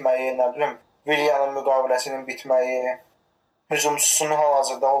Hazard'ın getməyi, nə bilim Willian'ın müqaviləsinin bitməyi, hücumçusunun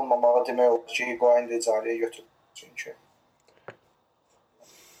hal-hazırda olmamağı demək olur ki, Higuain də icarəyə götürür. Çünki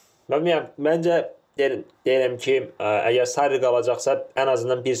məncə deyirəm ki, əgər Sarri qalacaqsa, ən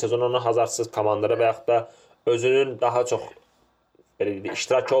azından bir sezon onu Hazardsız komandara və yaxud da özünün daha çox belə deyək,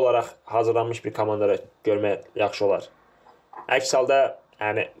 iştirakçı olaraq hazırlanmış bir komandara görmək yaxşı olar. Əks halda,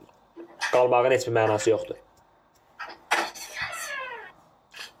 yəni qalmağın heç bir mənası yoxdur.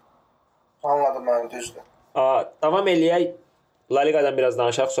 Anladım, mən düzdür. Davam eləyək. La Liga'dan biraz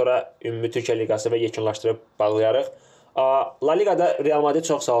danışaq, sonra ümumi Türkiyə Liqası və yekunlaşdırıb bağlayarıq. La Liga'da Real Madrid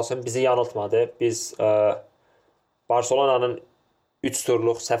çox sağ olsun bizi yanıltmadı. Biz Barcelona'nın 3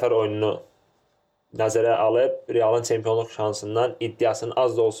 turluq səfər oyununu nəzərə alıb Real'ın çempionluq şansından, iddiasının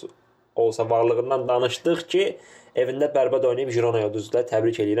az da olsa varlığından danışdıq ki, evində bərbad oynayıb Girona'ya uduzdular.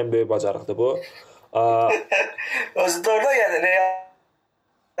 Təbrik edirəm, böyük bacarıqdır bu. Özü də orada yəni Real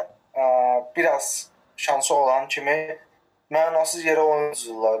biraz şansı olan kimi mənasız yerə oyun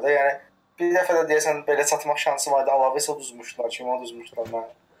uduzurlar da. Yəni bir dəfə də deyəsən belə çatmaq şansı vardı, Alaves uduzmuşdular, kimi uduzmuşdular mən.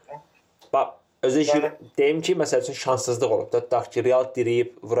 Bax, özü deyim ki, məsəl üçün şanssızlıq olub. Tutaq ki, Real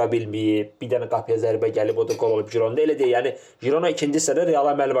diriyib, vura bilməyib, bir dənə qapıya zərbə gəlib, o da qol olub Girona'da. Elə deyil, yəni Girona ikinci hissədə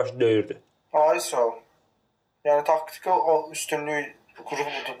Real'a əməli başlı döyürdü. Sağ ol. Yəni taktiki üstünlüyü qurub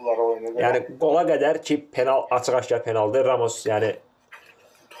udublar oyunu. Yəni qola qədər ki, penal, açıq-aşkar penaldır. Ramos, yəni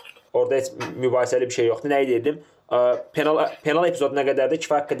orada heç mübahisəli bir şey yoxdur. Nəyi dedim? Penal epizoduna qədər də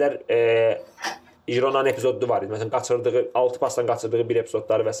kifayət qədər Girona'nın epizodu var idi. Məsələn, qaçırdığı, 6 pasdan qaçırdığı bir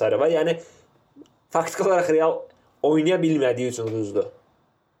epizodları və s. var. Yəni faktiki olaraq Real oynaya bilmədiyi üçün uduzdu.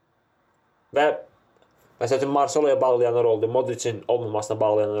 Və məsələn Marcelo'ya bağlayanlar oldu, Modric'in olmamasına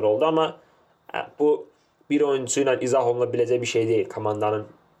bağlayanlar oldu, amma bu bir oyunçu ilə izah oluna biləcək bir şey deyil komandanın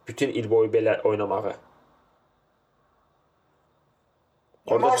bütün il boyu belə oynamağı.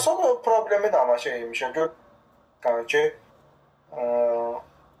 Marcelo problemi də amma şeymiş, yəni ki,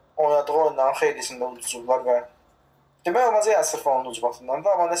 oynadığı oyunların xeylisində uduzurlar və demək olmaz yəni sırf onun ucbatından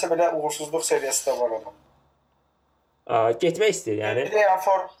da, amma nəsə belə uğursuzluq səviyyəsi də var adam. Getmək istəyir yəni.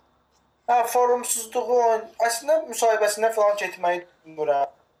 Yəni formsuzluğu oyun, əslində müsahibəsində falan getməyi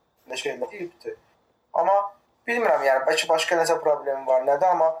bilmirəm şeylə deyibdir. Amma bilmirəm yəni, bəlkə başqa nəsə problemi var, nədir,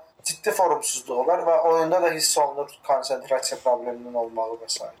 amma ciddi formsuzluğu var və oyunda da hiss olunur konsentrasiya probleminin olmağı və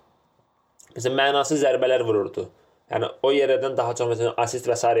s. Məsələn, mənasız zərbələr vururdu. Yəni, o yerdən daha çox məsələn, asist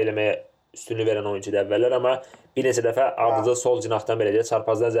və s. eləməyə üstünlüyü verən oyuncu da əvvəllər, amma bir neçə dəfə ardıcıl sol cinahdan belə deyək,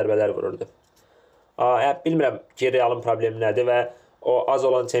 çarpazdan zərbələr vururdu. Bilmirəm ki, Real'ın problemi nədir və o az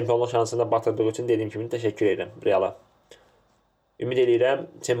olan çempionluq şansını batırdığı üçün dediyim kimi təşəkkür edirəm Real'a. Ümid edirəm,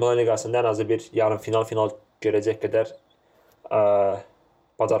 Çempionlar Liqasında ən azı bir yarım final görəcək qədər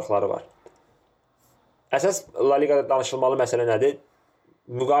bacarıqları var. Əsas La Liga'da danışılmalı məsələ nədir?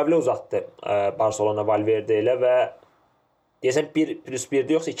 Müqavilə uzatdı Barcelona Valverde ilə və deyəsən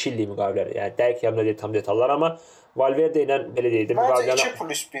 1+1-də yoxsa 2 illik müqavilədir. Yəni dəqiq yadımda deyil tam detallar, amma Valverde ilə belə deyildi. Məncə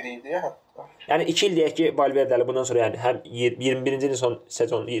 2+1 idi hətta. Yəni 2 il deyək ki, Valverde ilə bundan sonra yəni həm 21-ci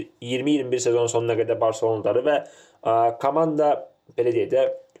sezon 20-21 sezonun sonuna qədər Barcelonadadır və komanda belə deyək də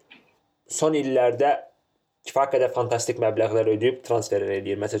son illərdə kifayət qədər fantastik məbləğlər ödəyib transferlər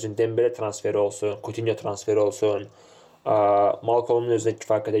edir. Məsələn, Dembele transferi olsun, Coutinho transferi olsun, Malcolm'un özünə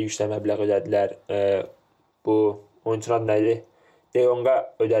kifayət qədər yüksək məbləğ ödədilər. Bu oyunçular nədir? De Jong'a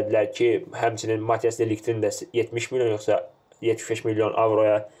ödədilər ki, həmçinin Matias de Ligt'in də 70 milyon yoxsa 75 milyon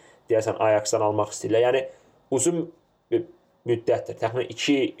avroya deyəsən Ajax'dan almaq istəyirlər. Yəni uzun bir müddətdir, təxminən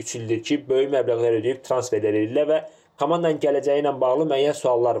 2-3 ildir ki, böyük məbləğlər ödəyib transferlər edirlər və komandanın gələcəyi ilə bağlı müəyyən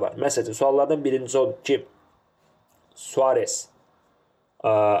suallar var. Məsələn, suallardan birincisi odur ki, Suarez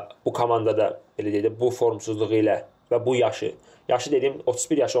bu komandada belə deyək də bu formsuzluğu ilə və bu yaşı dediyim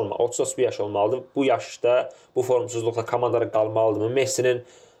 31 yaşı olmalı, 30-31 yaş olmalıdır. Bu yaşda bu formsuzluqla komandada qalmalıdırmı? Messi'nin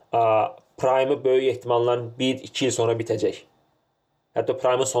prime'ı böyük ehtimalla 1-2 il sonra bitəcək. Hətta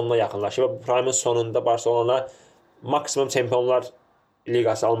prime'ın sonuna yaxınlaşır və bu prime'ın sonunda Barcelona maksimum Çempionlar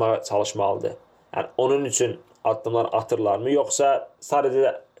Liqası almağa çalışmalıdır. Yəni onun üçün addımlar atırlarmı, yoxsa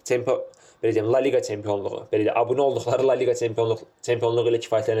sadəcə belə deyim, La Liga çempionluğu, belə deyim, abunə olduqları La Liga çempionluğu ilə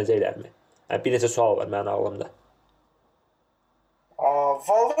kifayətlənəcəklərmi? Yəni bir neçə sual var mənim ağlımda.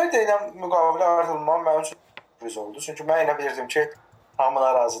 Valverde ilə müqavilə artırılmağı mənim üçün sürpriz oldu. Çünki mən elə bilirdim ki, hamı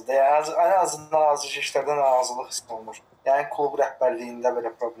narazıdır. Yəni ən azından azıcıq işlərdən narazılıq hiss olunur. Yəni klub rəhbərliyində belə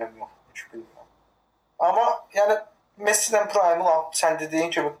problem yoxdur, bilmirəm. Amma yəni Messi'nin prime sən dediyin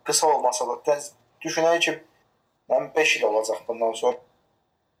kimi qısa olmasa da düşünək ki, 5 il olacaq bundan sonra.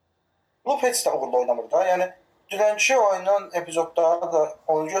 Bu heç də uğurlu oynamır da. Yəni dünənki oyunun epizodlarda da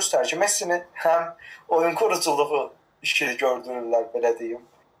onu göstərir ki, Messi'nin həm oyun quruculuğu işini gördürürlər, belə deyim.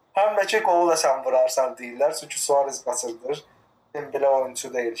 Həm də ki, qolu da sən vurarsan deyirlər, çünki Suarez qaçırdır. Belə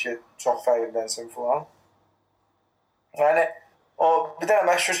oyuncu deyil ki, çox fərqlənsin falan. Yəni o bir dənə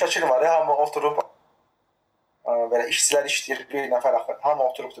məşhur şəkil var ya, hamı oturub belə işçilər işləyir, bir nəfər axır. Hamı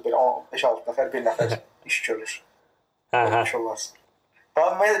oturubdur belə 5-6 nəfər, bir nəfər iş görür. Hə.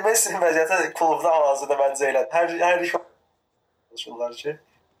 Messi'nin vəziyyəti klubda hal-hazırda məncə elədir. Hər iş çalışırlar ki,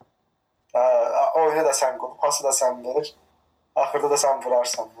 oyunu da sən qur, pası da sən verir, axırda da sən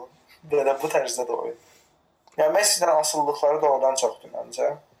vurarsan bu. Belə bu tərzdə də oyun. Yəni Messi'nin asılılıqları da oradan çoxdur məncə.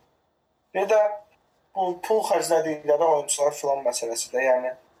 Bir də bu pul xərclədikləri oyuncular filan məsələsi də, yəni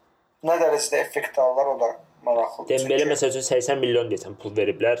nə dərəcədə effekt alırlar, o da maraqlıdır. Dembele məsəl üçün 80 milyon desən pul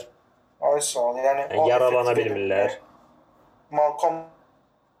veriblər. Ay sağ ol. Yəni yararlana bilmirlər. Malcolm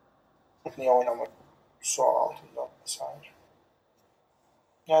niyə oynamır? Sual altında məsələn.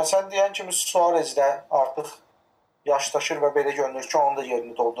 Yəni sən deyən kimi Suarez də artıq yaşdaşır və belə görünür ki, onun da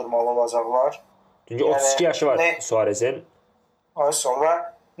yerini doldurmalı olacaqlar. Çünki 32 yaşı var Suarez'in. Ay sağ ol. Və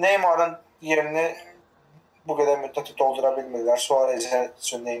Neymar'ın yerini bu qədər müddəti doldura bilmirlər. Suarez'ə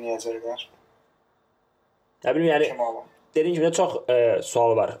üçün nə edəcəklər? Nə bilim, yəni dediyim kimi çox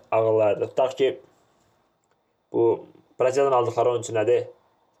sual var ağıllarda. Tutaq ki, bu Barca'nın aldıqları oyuncu nədir?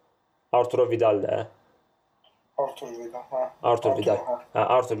 Arturo Vidal da. Artur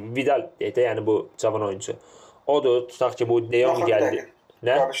Vidal deyək də, yəni bu cavan oyuncu. Odur, tutaq ki, bu De Jong gəldi.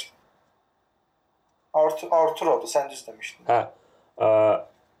 Nə? Arturo'dur, sən düz demişdin. Hə.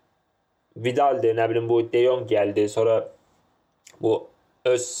 Vidal'dir, nə bilim bu De Jong gəldi. Sonra bu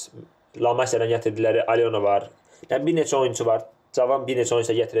öz La Masia'dan gətirdikləri Aliona var. Yəni bir neçə oyuncu var. Cavan bir neçə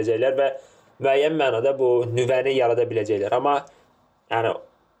oyuncu gətirəcəklər və müəyyən mənada bu nüvəni yarada biləcəklər. Amma yəni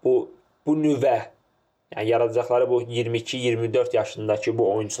bu nüvə, yəni yaradacaqları bu 22-24 yaşındakı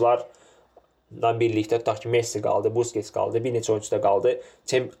bu oyuncularla birlikdə tutaq ki, Messi qaldı, Busquets qaldı, bir neçə oyuncu da qaldı.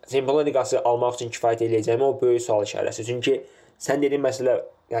 Çempionlar Liqası almaq üçün kifayət eləyəcəkmi? O böyük sual işarəsi. Çünki sən dediyin məsələ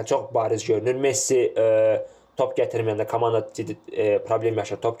yəni çox bariz görünür. Messi top gətirməyəndə komanda ciddi problem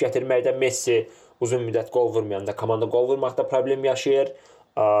yaşayır. Top gətirməkdə Messi uzun müddət qol vurmayanda komanda qol vurmaqda problem yaşayır.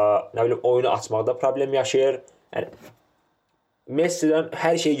 Nə bilim, oyunu açmaqda problem yaşayır. Yəni Messi'dən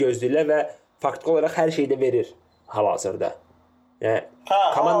hər şeyi gözləyirlər və faktiki olaraq hər şeyi də verir hal-hazırda. Yəni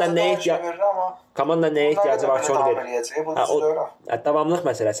komanda nəyə ehtiyacı var ki, onu verir. Davamlılıq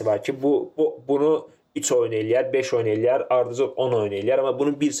məsələsi var ki, bunu 3 oyun eləyər, 5 oyun eləyər, ardıcıl 10 oyun eləyər, amma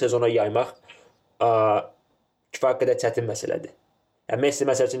bunu bir sezona yaymaq kifayət qədər çətin məsələdir. Yəni Messi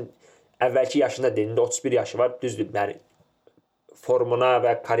məsəl üçün əvvəlki yaşında deyil, indi 31 yaşı var, düzdür. Yəni formuna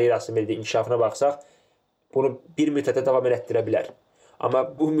və karyerasına, inkişafına baxsaq, bunu bir müddətə davam etdirə bilər.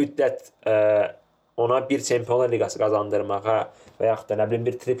 Amma bu müddət ona bir Çempionlar Liqası qazandırmağa və yaxud da nə bilim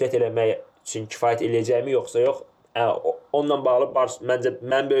bir triplet eləmək üçün kifayət eləyəcəkmi yoxsa yox, onunla bağlı məncə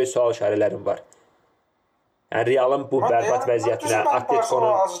mən böyük sual işarələrim var. Yəni Realın bu bərbad vəziyyətinə,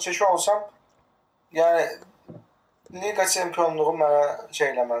 Atletico'nun azı çəki olsam, yəni Liqa çempionluğu mənə şey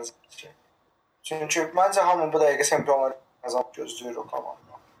eləməz. Çünki məncə hamı bu dəqiqə Çempionlar Liqasını gözləyir o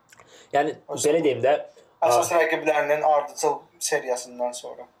komanda. Yəni belə deyim də, əsas rəqiblərinin ardıcıl seriyasından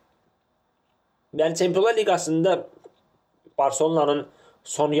sonra. Yəni Çempionlar Liqasında Barcelona'nın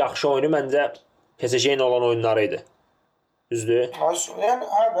son yaxşı oyunu məncə PSG-nin olan oyunları idi. Düzdür? Yəni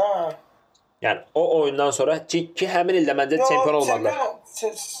hə. Yəni o oyundan sonra ki həmin ildə məncə çempion olmadılar.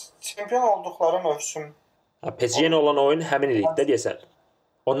 Çempion olduqları mövsüm. PSG-nin olan oyun həmin il idi deyəsən.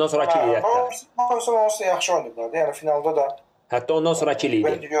 Ondan sonraki il idi. Barcelona yaxşı oynadılar. Yəni finalda da. Hətta ondan sonraki il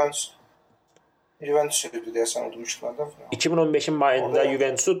idi. Juventus idi deyəsən, udmuşdular da. 2015-in mayında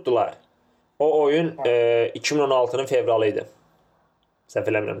Juventus utdular. O oyun 2016-nın fevralı idi. Səhv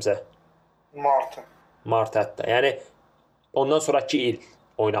eləmirəmsə. Mart hətta. Yəni ondan sonraki il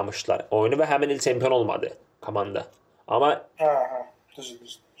oynamışdılar oyunu və həmin il çempion olmadı komanda. Amma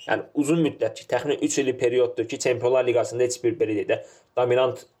düzdür. Yəni uzun müddət, təxminən 3 illik perioddur ki, Çempionlar Liqasında heç bir belə də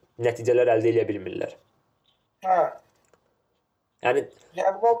dominant nəticələr əldə edə bilmirlər. Yəni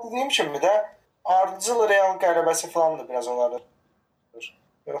bu dediyim kimi də ardıcıl Real qələbəsi falan da biraz onlarda.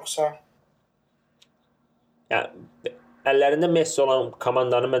 Yoxsa yəni əllərində Messi olan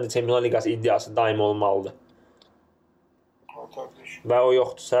komandanın məncə Çempionlar Liqası iddiası daimi olmalıdır. Və o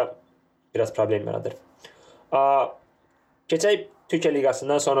yoxdursa biraz problem yaradır. Keçək Türkiyə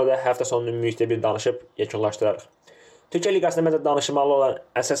Liqasından sonra da həftə sonunun ümumilikdə bir danışıb yekunlaşdırarıq. Türkiyə Liqasında məncə danışılmalı olan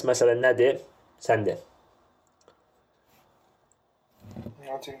əsas məsələ nədir? Səndə.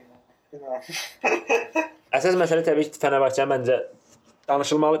 Əsas məsələ təbii ki, Fənərbağçə məncə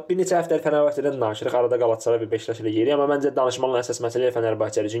danışılmalı. Bir neçə həftədir Fənərbağçədən danışırıq. Arada Qalatasaray və Beşiktaş ilə yeyirik, amma məncə danışılmalı əsas məsələ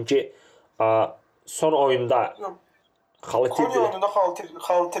Fənərbağçədir. Çünki son oyunda Konya oyununda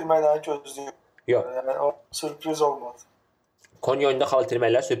xal itirməkləri gözləyir. Yox. Yəni o sürpriz olmaz. Konya oyununda xal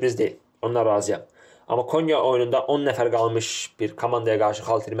itirməklər sürpriz deyil. Ondan razıyam. Amma Konya oyununda 10 nəfər qalmış bir komandaya qarşı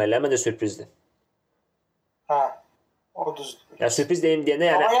xal itirməklər məncə sürprizdir. Hə. O düzdür. Yəni sürpriz deyim deyəndə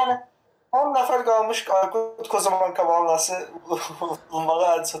yəni amma yəni 10 nəfər qalmış Aykut Kocaman komandası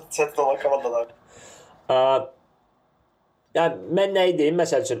bulmağa ən çətin olan komandalar. Yəni mən nəyi deyim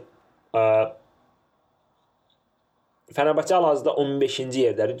məsəl üçün Fənərbağçə hal-hazırda 15-ci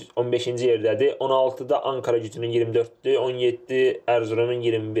yerdədir. 15-ci yerdədir. 16-da Ankara Gücünün 24-dür, 17 Ərzurum'un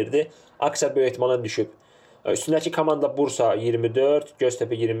 21-dir. Aksa böyük ehtimalla düşüb. Üstündəki komanda Bursa 24,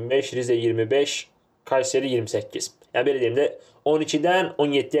 Göztepe 25, Rize 25, Kayseri 28. Yəni belə deyim də 12-dən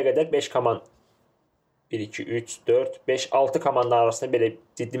 17-yə qədər 5 komanda 1 2 3 4 5 6 komanda arasında belə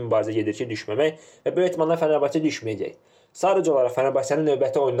ciddi mübarizə gedir ki, düşməmək və böyük ehtimalla Fənərbağçə düşməyəcək. Sadəcə olaraq Fənərbağçənin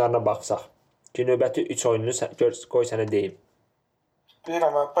növbəti oyunlarına baxsaq ki, növbəti 3 oyununu qoy sənə deyim.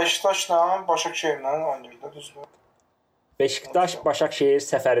 Deyirəm, Beşiktaşla, Başakşehirlə oynayırdı, düzdür? Beşiktaş, Başakşehir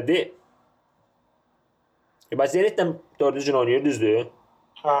səfəridir. Zenitlə 4-cü gün oynayır, düzdür?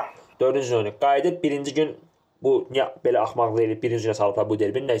 Hə. 4-cü gün oynayır. Qayıdıb birinci gün, bu belə axmaqlıq eləyib, birinci günə salıblar bu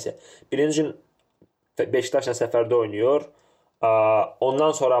derbini, nəysə. Birinci gün Beşiktaşla səfərdə oynayır.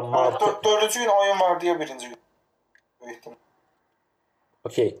 Ondan sonra 4-cü gün oyun var deyə birinci gün.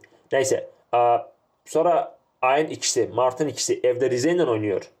 Okey, nəysə. Sonra ayın 2'si, Mart'ın 2'si evdə Rize ilə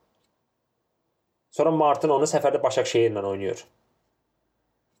oynayır. Sonra Mart'ın onu səfərdə Başakşehir ilə oynayır.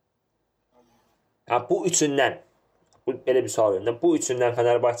 Bu üçündən, belə bir sual verim. Bu üçündən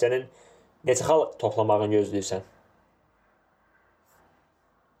Fənərbağçənin neçə xal toplamağını gözləyirsən?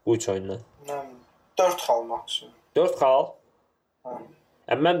 Bu üç oyundan. 4 xal maksimum. 4 xal?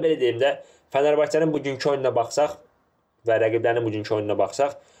 Mən belə deyim də, Fənərbağçənin bugünkü oyununa baxsaq və rəqiblərinin bugünkü oyununa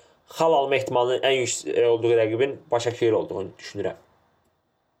baxsaq, xal alma ehtimalının ən yüksək olduğu rəqibin Başakşehir olduğunu düşünürəm.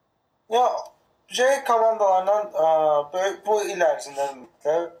 Ya, komandalarla bu il ərzində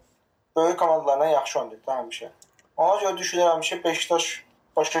böyük komandalarla yaxşı oynayır da həmişə. Ona görə düşünürəm ki, Beşiktaş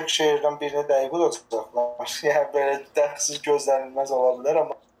Başakşehirdən birini dəqiq udacaqlar. Yəni belə dəxsiz gözlənilməz ola bilər,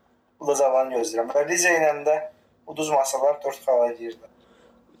 amma udacaqlarını gözləyirəm. Rize ilə də uduzmasalar 4 xal edirlər.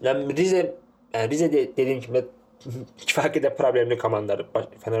 Rize dediyim kimi kifayət qədər problemli komandadır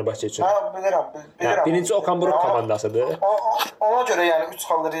Fənərbağçə üçün. Hə, bilirəm. Birinci Okan Buruk komandasıdır. Ona görə yəni 3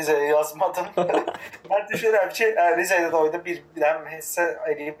 xallı Rize'yə yazmadım. Mən düşünürəm ki, Rize'də də oyunda bir hissə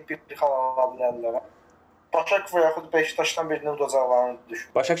eləyib bir xal ala bilərlər. Başak və yaxud Beşiktaşdan birini udacaqlarını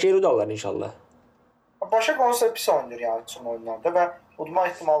düşünürəm. Başakşehir udarlar inşallah. Başak onsa pis oynayır yəni son oyunlarda və udma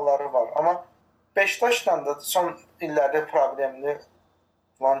ehtimalları var. Amma Beşiktaşla da son illərdə problemli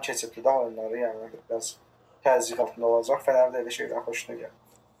plan keçibdi də oyunları, yəni biraz təzyiq altında olacaq. Fənərdə elə şeylər xoşuna gəlir.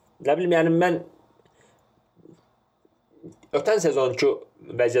 Nə bilim, yəni mən ötən sezonki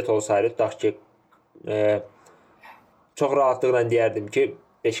vəziyyət olsaydı, tutaq ki, çox rahatlıqla deyərdim ki,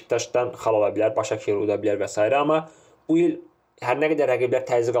 Beşiktaşdan xal ola bilər, Başakşehir uda bilər və s. Amma bu il hər nə qədər rəqiblər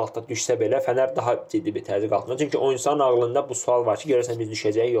təzyiq altında düşsə belə, Fənər daha ciddi bir təzyiq altında. Çünki oyunçuların ağlında bu sual var ki, görəsən biz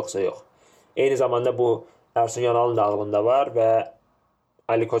düşəcəyik yoxsa yox. Eyni zamanda bu Ersun Yanalın da ağlında var və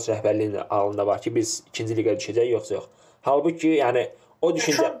Ali Koç rəhbərliyinin ağlında var ki, biz ikinci liqaya düşəcəyik yoxsa yox. Halbuki, yəni o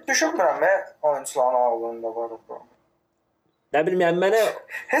düşüncə düşünmürəm oyunçuların ağlında var o. Nə bilim, yəni mənə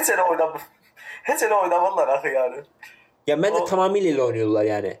heç elə oynamırlar axı yəni. Ya məncə tamamilə elə oynayırlar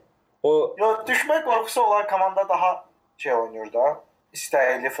yəni. Yox, düşmək qorxusu olan komanda daha oynayır da,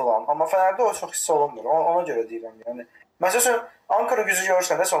 istəkli falan. Amma Fənərdə o çox hiss olunmur. Ona görə deyirəm yəni. Məsələn, Ankara Gücü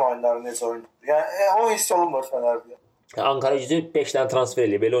görürsən də son oyunları necə oynayır. Yəni o hiss olunmur Fənərdə. Ankara Gücü 5 dənə transfer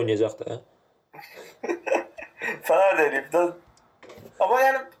eləyib, belə oynayacaq da. Fənər də eləyib də. Amma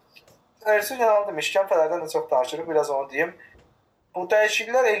yəni Ersun Yanal demişkən Fənərdən də çox danışırıq, biraz onu deyim. Bu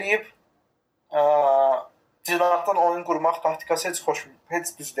dəyişikliklər eləyib cinayətdən oyun qurmaq taktikası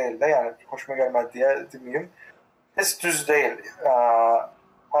heç düz deyil də, yəni xoşuma gəlmədi deyə deməyim. Heç düz deyil.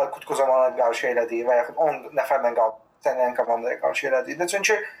 Aykut Kocaman'a qarşı elədiyi və yaxud 10 nəfərlə sənəyən komandaya qarşı elədiyi də.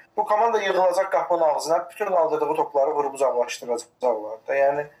 Çünki bu komanda yığılacaq qapının ağzına, bütün qaldırdığı topları vurub uzaqlaşdıracaqlar da.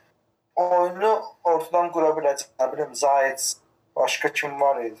 Yəni oyunu ortadan qura biləcək, nə bilim, Zayet, başqa kim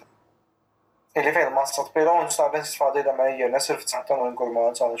var idi? Elif Elmasat belə oyunculardan istifadə etməyə yerinə sırf çatdan oyun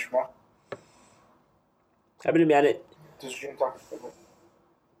qurmağa çalışmaq. Nə bilim, yəni düzgün taktikdir.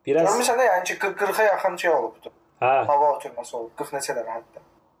 Biraz görmüsən də yəni ki 40-a yaxın olubdu. Hava oturması olub, 40 neçə dənə hətta.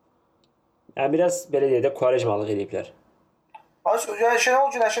 Yəni biraz belə deyək də, kuarejmalıq eləyiblər. Yəni Şenol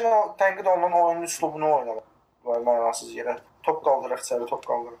Günəşin o tənqid olunan oyunun üslubunu oynadı. Mənasız yerə. Top qaldıraq içəri, top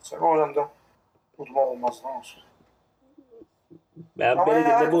qaldıraq içəri. O oyunda udma olmaz da onsuz. Mən belə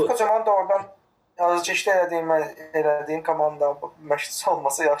deyim bu kocaman da oradan azıcıqda elədiyim komanda məşqçisi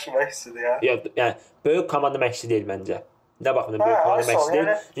olması yaxşı məşqçidir ya. Yox, yəni böyük komanda məşqçisi deyil məncə. Nə baxımdan böyük komanda məşqçisi deyil?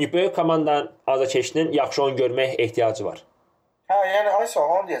 Çünki böyük komandanın azarkeşinin yaxşı oyun görməyə ehtiyacı var. Yəni Aysa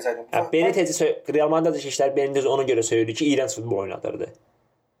onu deyəcəkdim. Benitez Real Madrid'dəki işlər Benitez ona görə söylürdü ki, iyrənc futbol oynadırdı.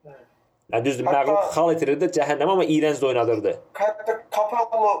 Yəni düzdür, məğlub xal itirirdi cəhənnəm, amma iyrənc də oynadırdı.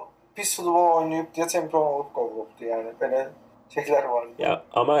 Capello pis futbol oynayıb deyə çempion olub qovulubdu. Yəni belə şeylər var. Ya,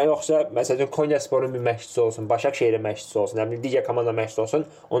 amma yoxsa məsələn Konyasporun bir məşqçisi olsun, Başakşehirin məşqçisi olsun, nə bilim digər komanda məşqçisi olsun,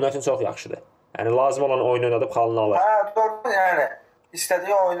 onlar üçün çox yaxşıdır. Yəni lazım olan oyunu oynadıb xalını alır. Hə, doğru. Yəni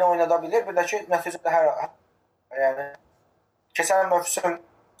istədiyi oyunu oynada bilir. Bir də ki, nəticədə yəni keçən mövsüm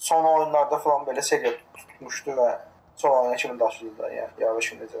son oyunlarda falan belə seriya tutmuşdu və son oyuna kimi daşıdı da, yəni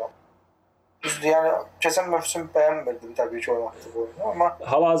yavaş necə. Düzdür, yəni keçən mövsüm bəyənmirdim təbii ki oynatdığı oyunu, amma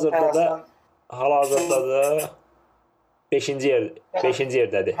hal-hazırda da 5-ci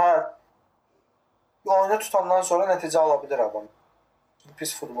yerdədir. Hə. Oyunu tutandan sonra nəticə ala bilər adam.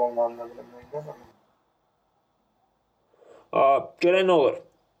 Pis futbollarında bilmirəm. Görək nə olur.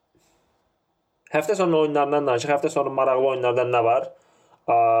 Həftə sonu oyunlarından danışıq. Həftə sonu maraqlı oyunlardan nə var?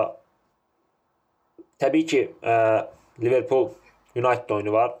 Təbii ki, Liverpool United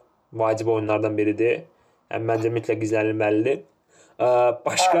oyunu var. Vacib oyunlardan biridir. Yəni məncə mütləq izlənilməlidir.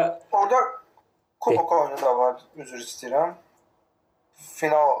 Başqa orada Kubok oyunu da var, üzr istəyirəm.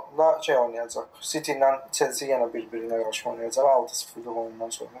 Finalda oynayacaq. City ilə Chelsea yenə bir-birinə qarşı oynayacaq 6-0 oyundan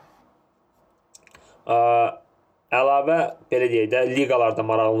sonra. Əlavə belə deyək də, liqalarda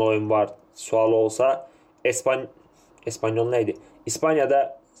maraqlı oyun var. Sualı olsa, İspanyol nə idi?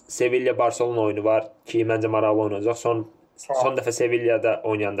 İspaniyada Sevilla Barcelona oyunu var ki, məncə maraqlı oynayacaq. Son dəfə Sevilla'da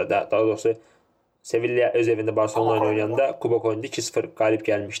oynayanda da, daha doğrusu Sevilla öz evində Barcelona oynayanda Kubok oyunda 2-0 qalib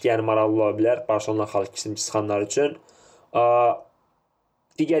gəlmişdi. Yəni maraqlı ola bilər Barcelona xalq ikisini çıxanlar üçün.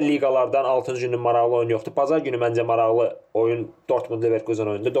 Digər liqalardan 6-cı günün maraqlı oyunu yoxdur. Bazar günü məncə maraqlı oyun Dortmund Leverkusen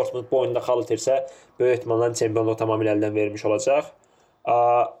oyundur. Dortmund bu oyunda xal itirsə, böyük ehtimalla çempionluğu tamamilə əldən vermiş olacaq.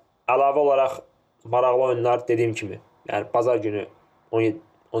 Əlavə olaraq maraqlı oyunlar dediyim kimi, yəni bazar günü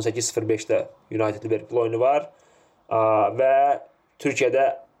 18:05-də United Liverpool oyunu var və Türkiyədə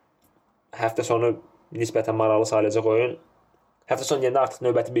həftə sonu nisbətən maraqlı sayılacaq oyun. Həftə sonu deyəndə artıq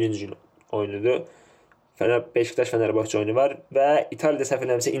növbəti birinci gün oyunudur. Beşiktaş Fenerbahçe oyunu var və İtaliyada səhv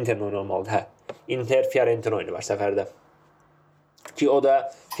eləmirəmsə Inter'in oyunu olmalıdır. Hə. Inter Fiorentina oyunu var səfərdə. Ki o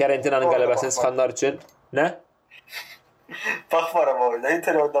da Fiorentina'nın qələbəsini çıxanlar üçün nə? Baxmaram oyuna,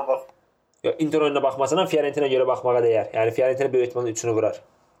 Inter oyununa bax. Yox, Inter oyununa baxmasına Fiorentina görə baxmağa dəyər. Yəni Fiorentina böyük ehtimalla 3-ünü vurar.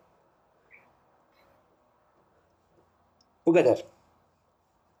 Bu qədər.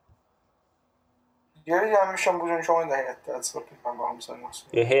 Geri gəlmişəm bugünkü oyunda heyətdə çıxıb mən baxmışam nasıl.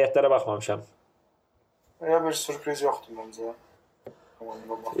 Heyətlərə baxmamışam. Ya bir sürpriz yoxdur məncə.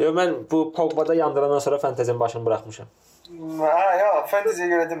 Yox, mən bu Pogba'da yandırandan sonra fantezinin başını buraxmışam. Yox, fanteziyə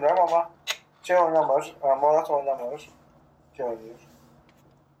görə demirəm, amma oynamır, Morat oynamır. Oynayır.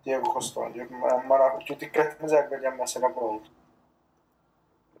 Diego Costa oynayır. Maraqlı, diqqətimi cəlb edən məsələ bu oldu.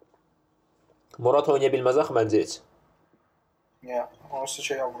 Morat oynaya bilməz axı məncə heç. Niyə? Onsu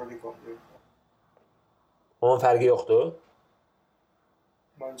Avroliqa oynayır. Onun fərqi yoxdur.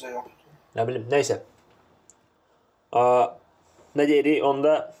 Məncə yoxdur. Nə bilim, nəysə. Nə deyirik?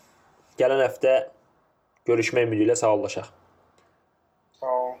 Onda gələn həftə görüşmək ümidi ilə sağollaşaq.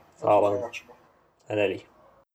 Sağ ol. Sağ olun. Hələlik.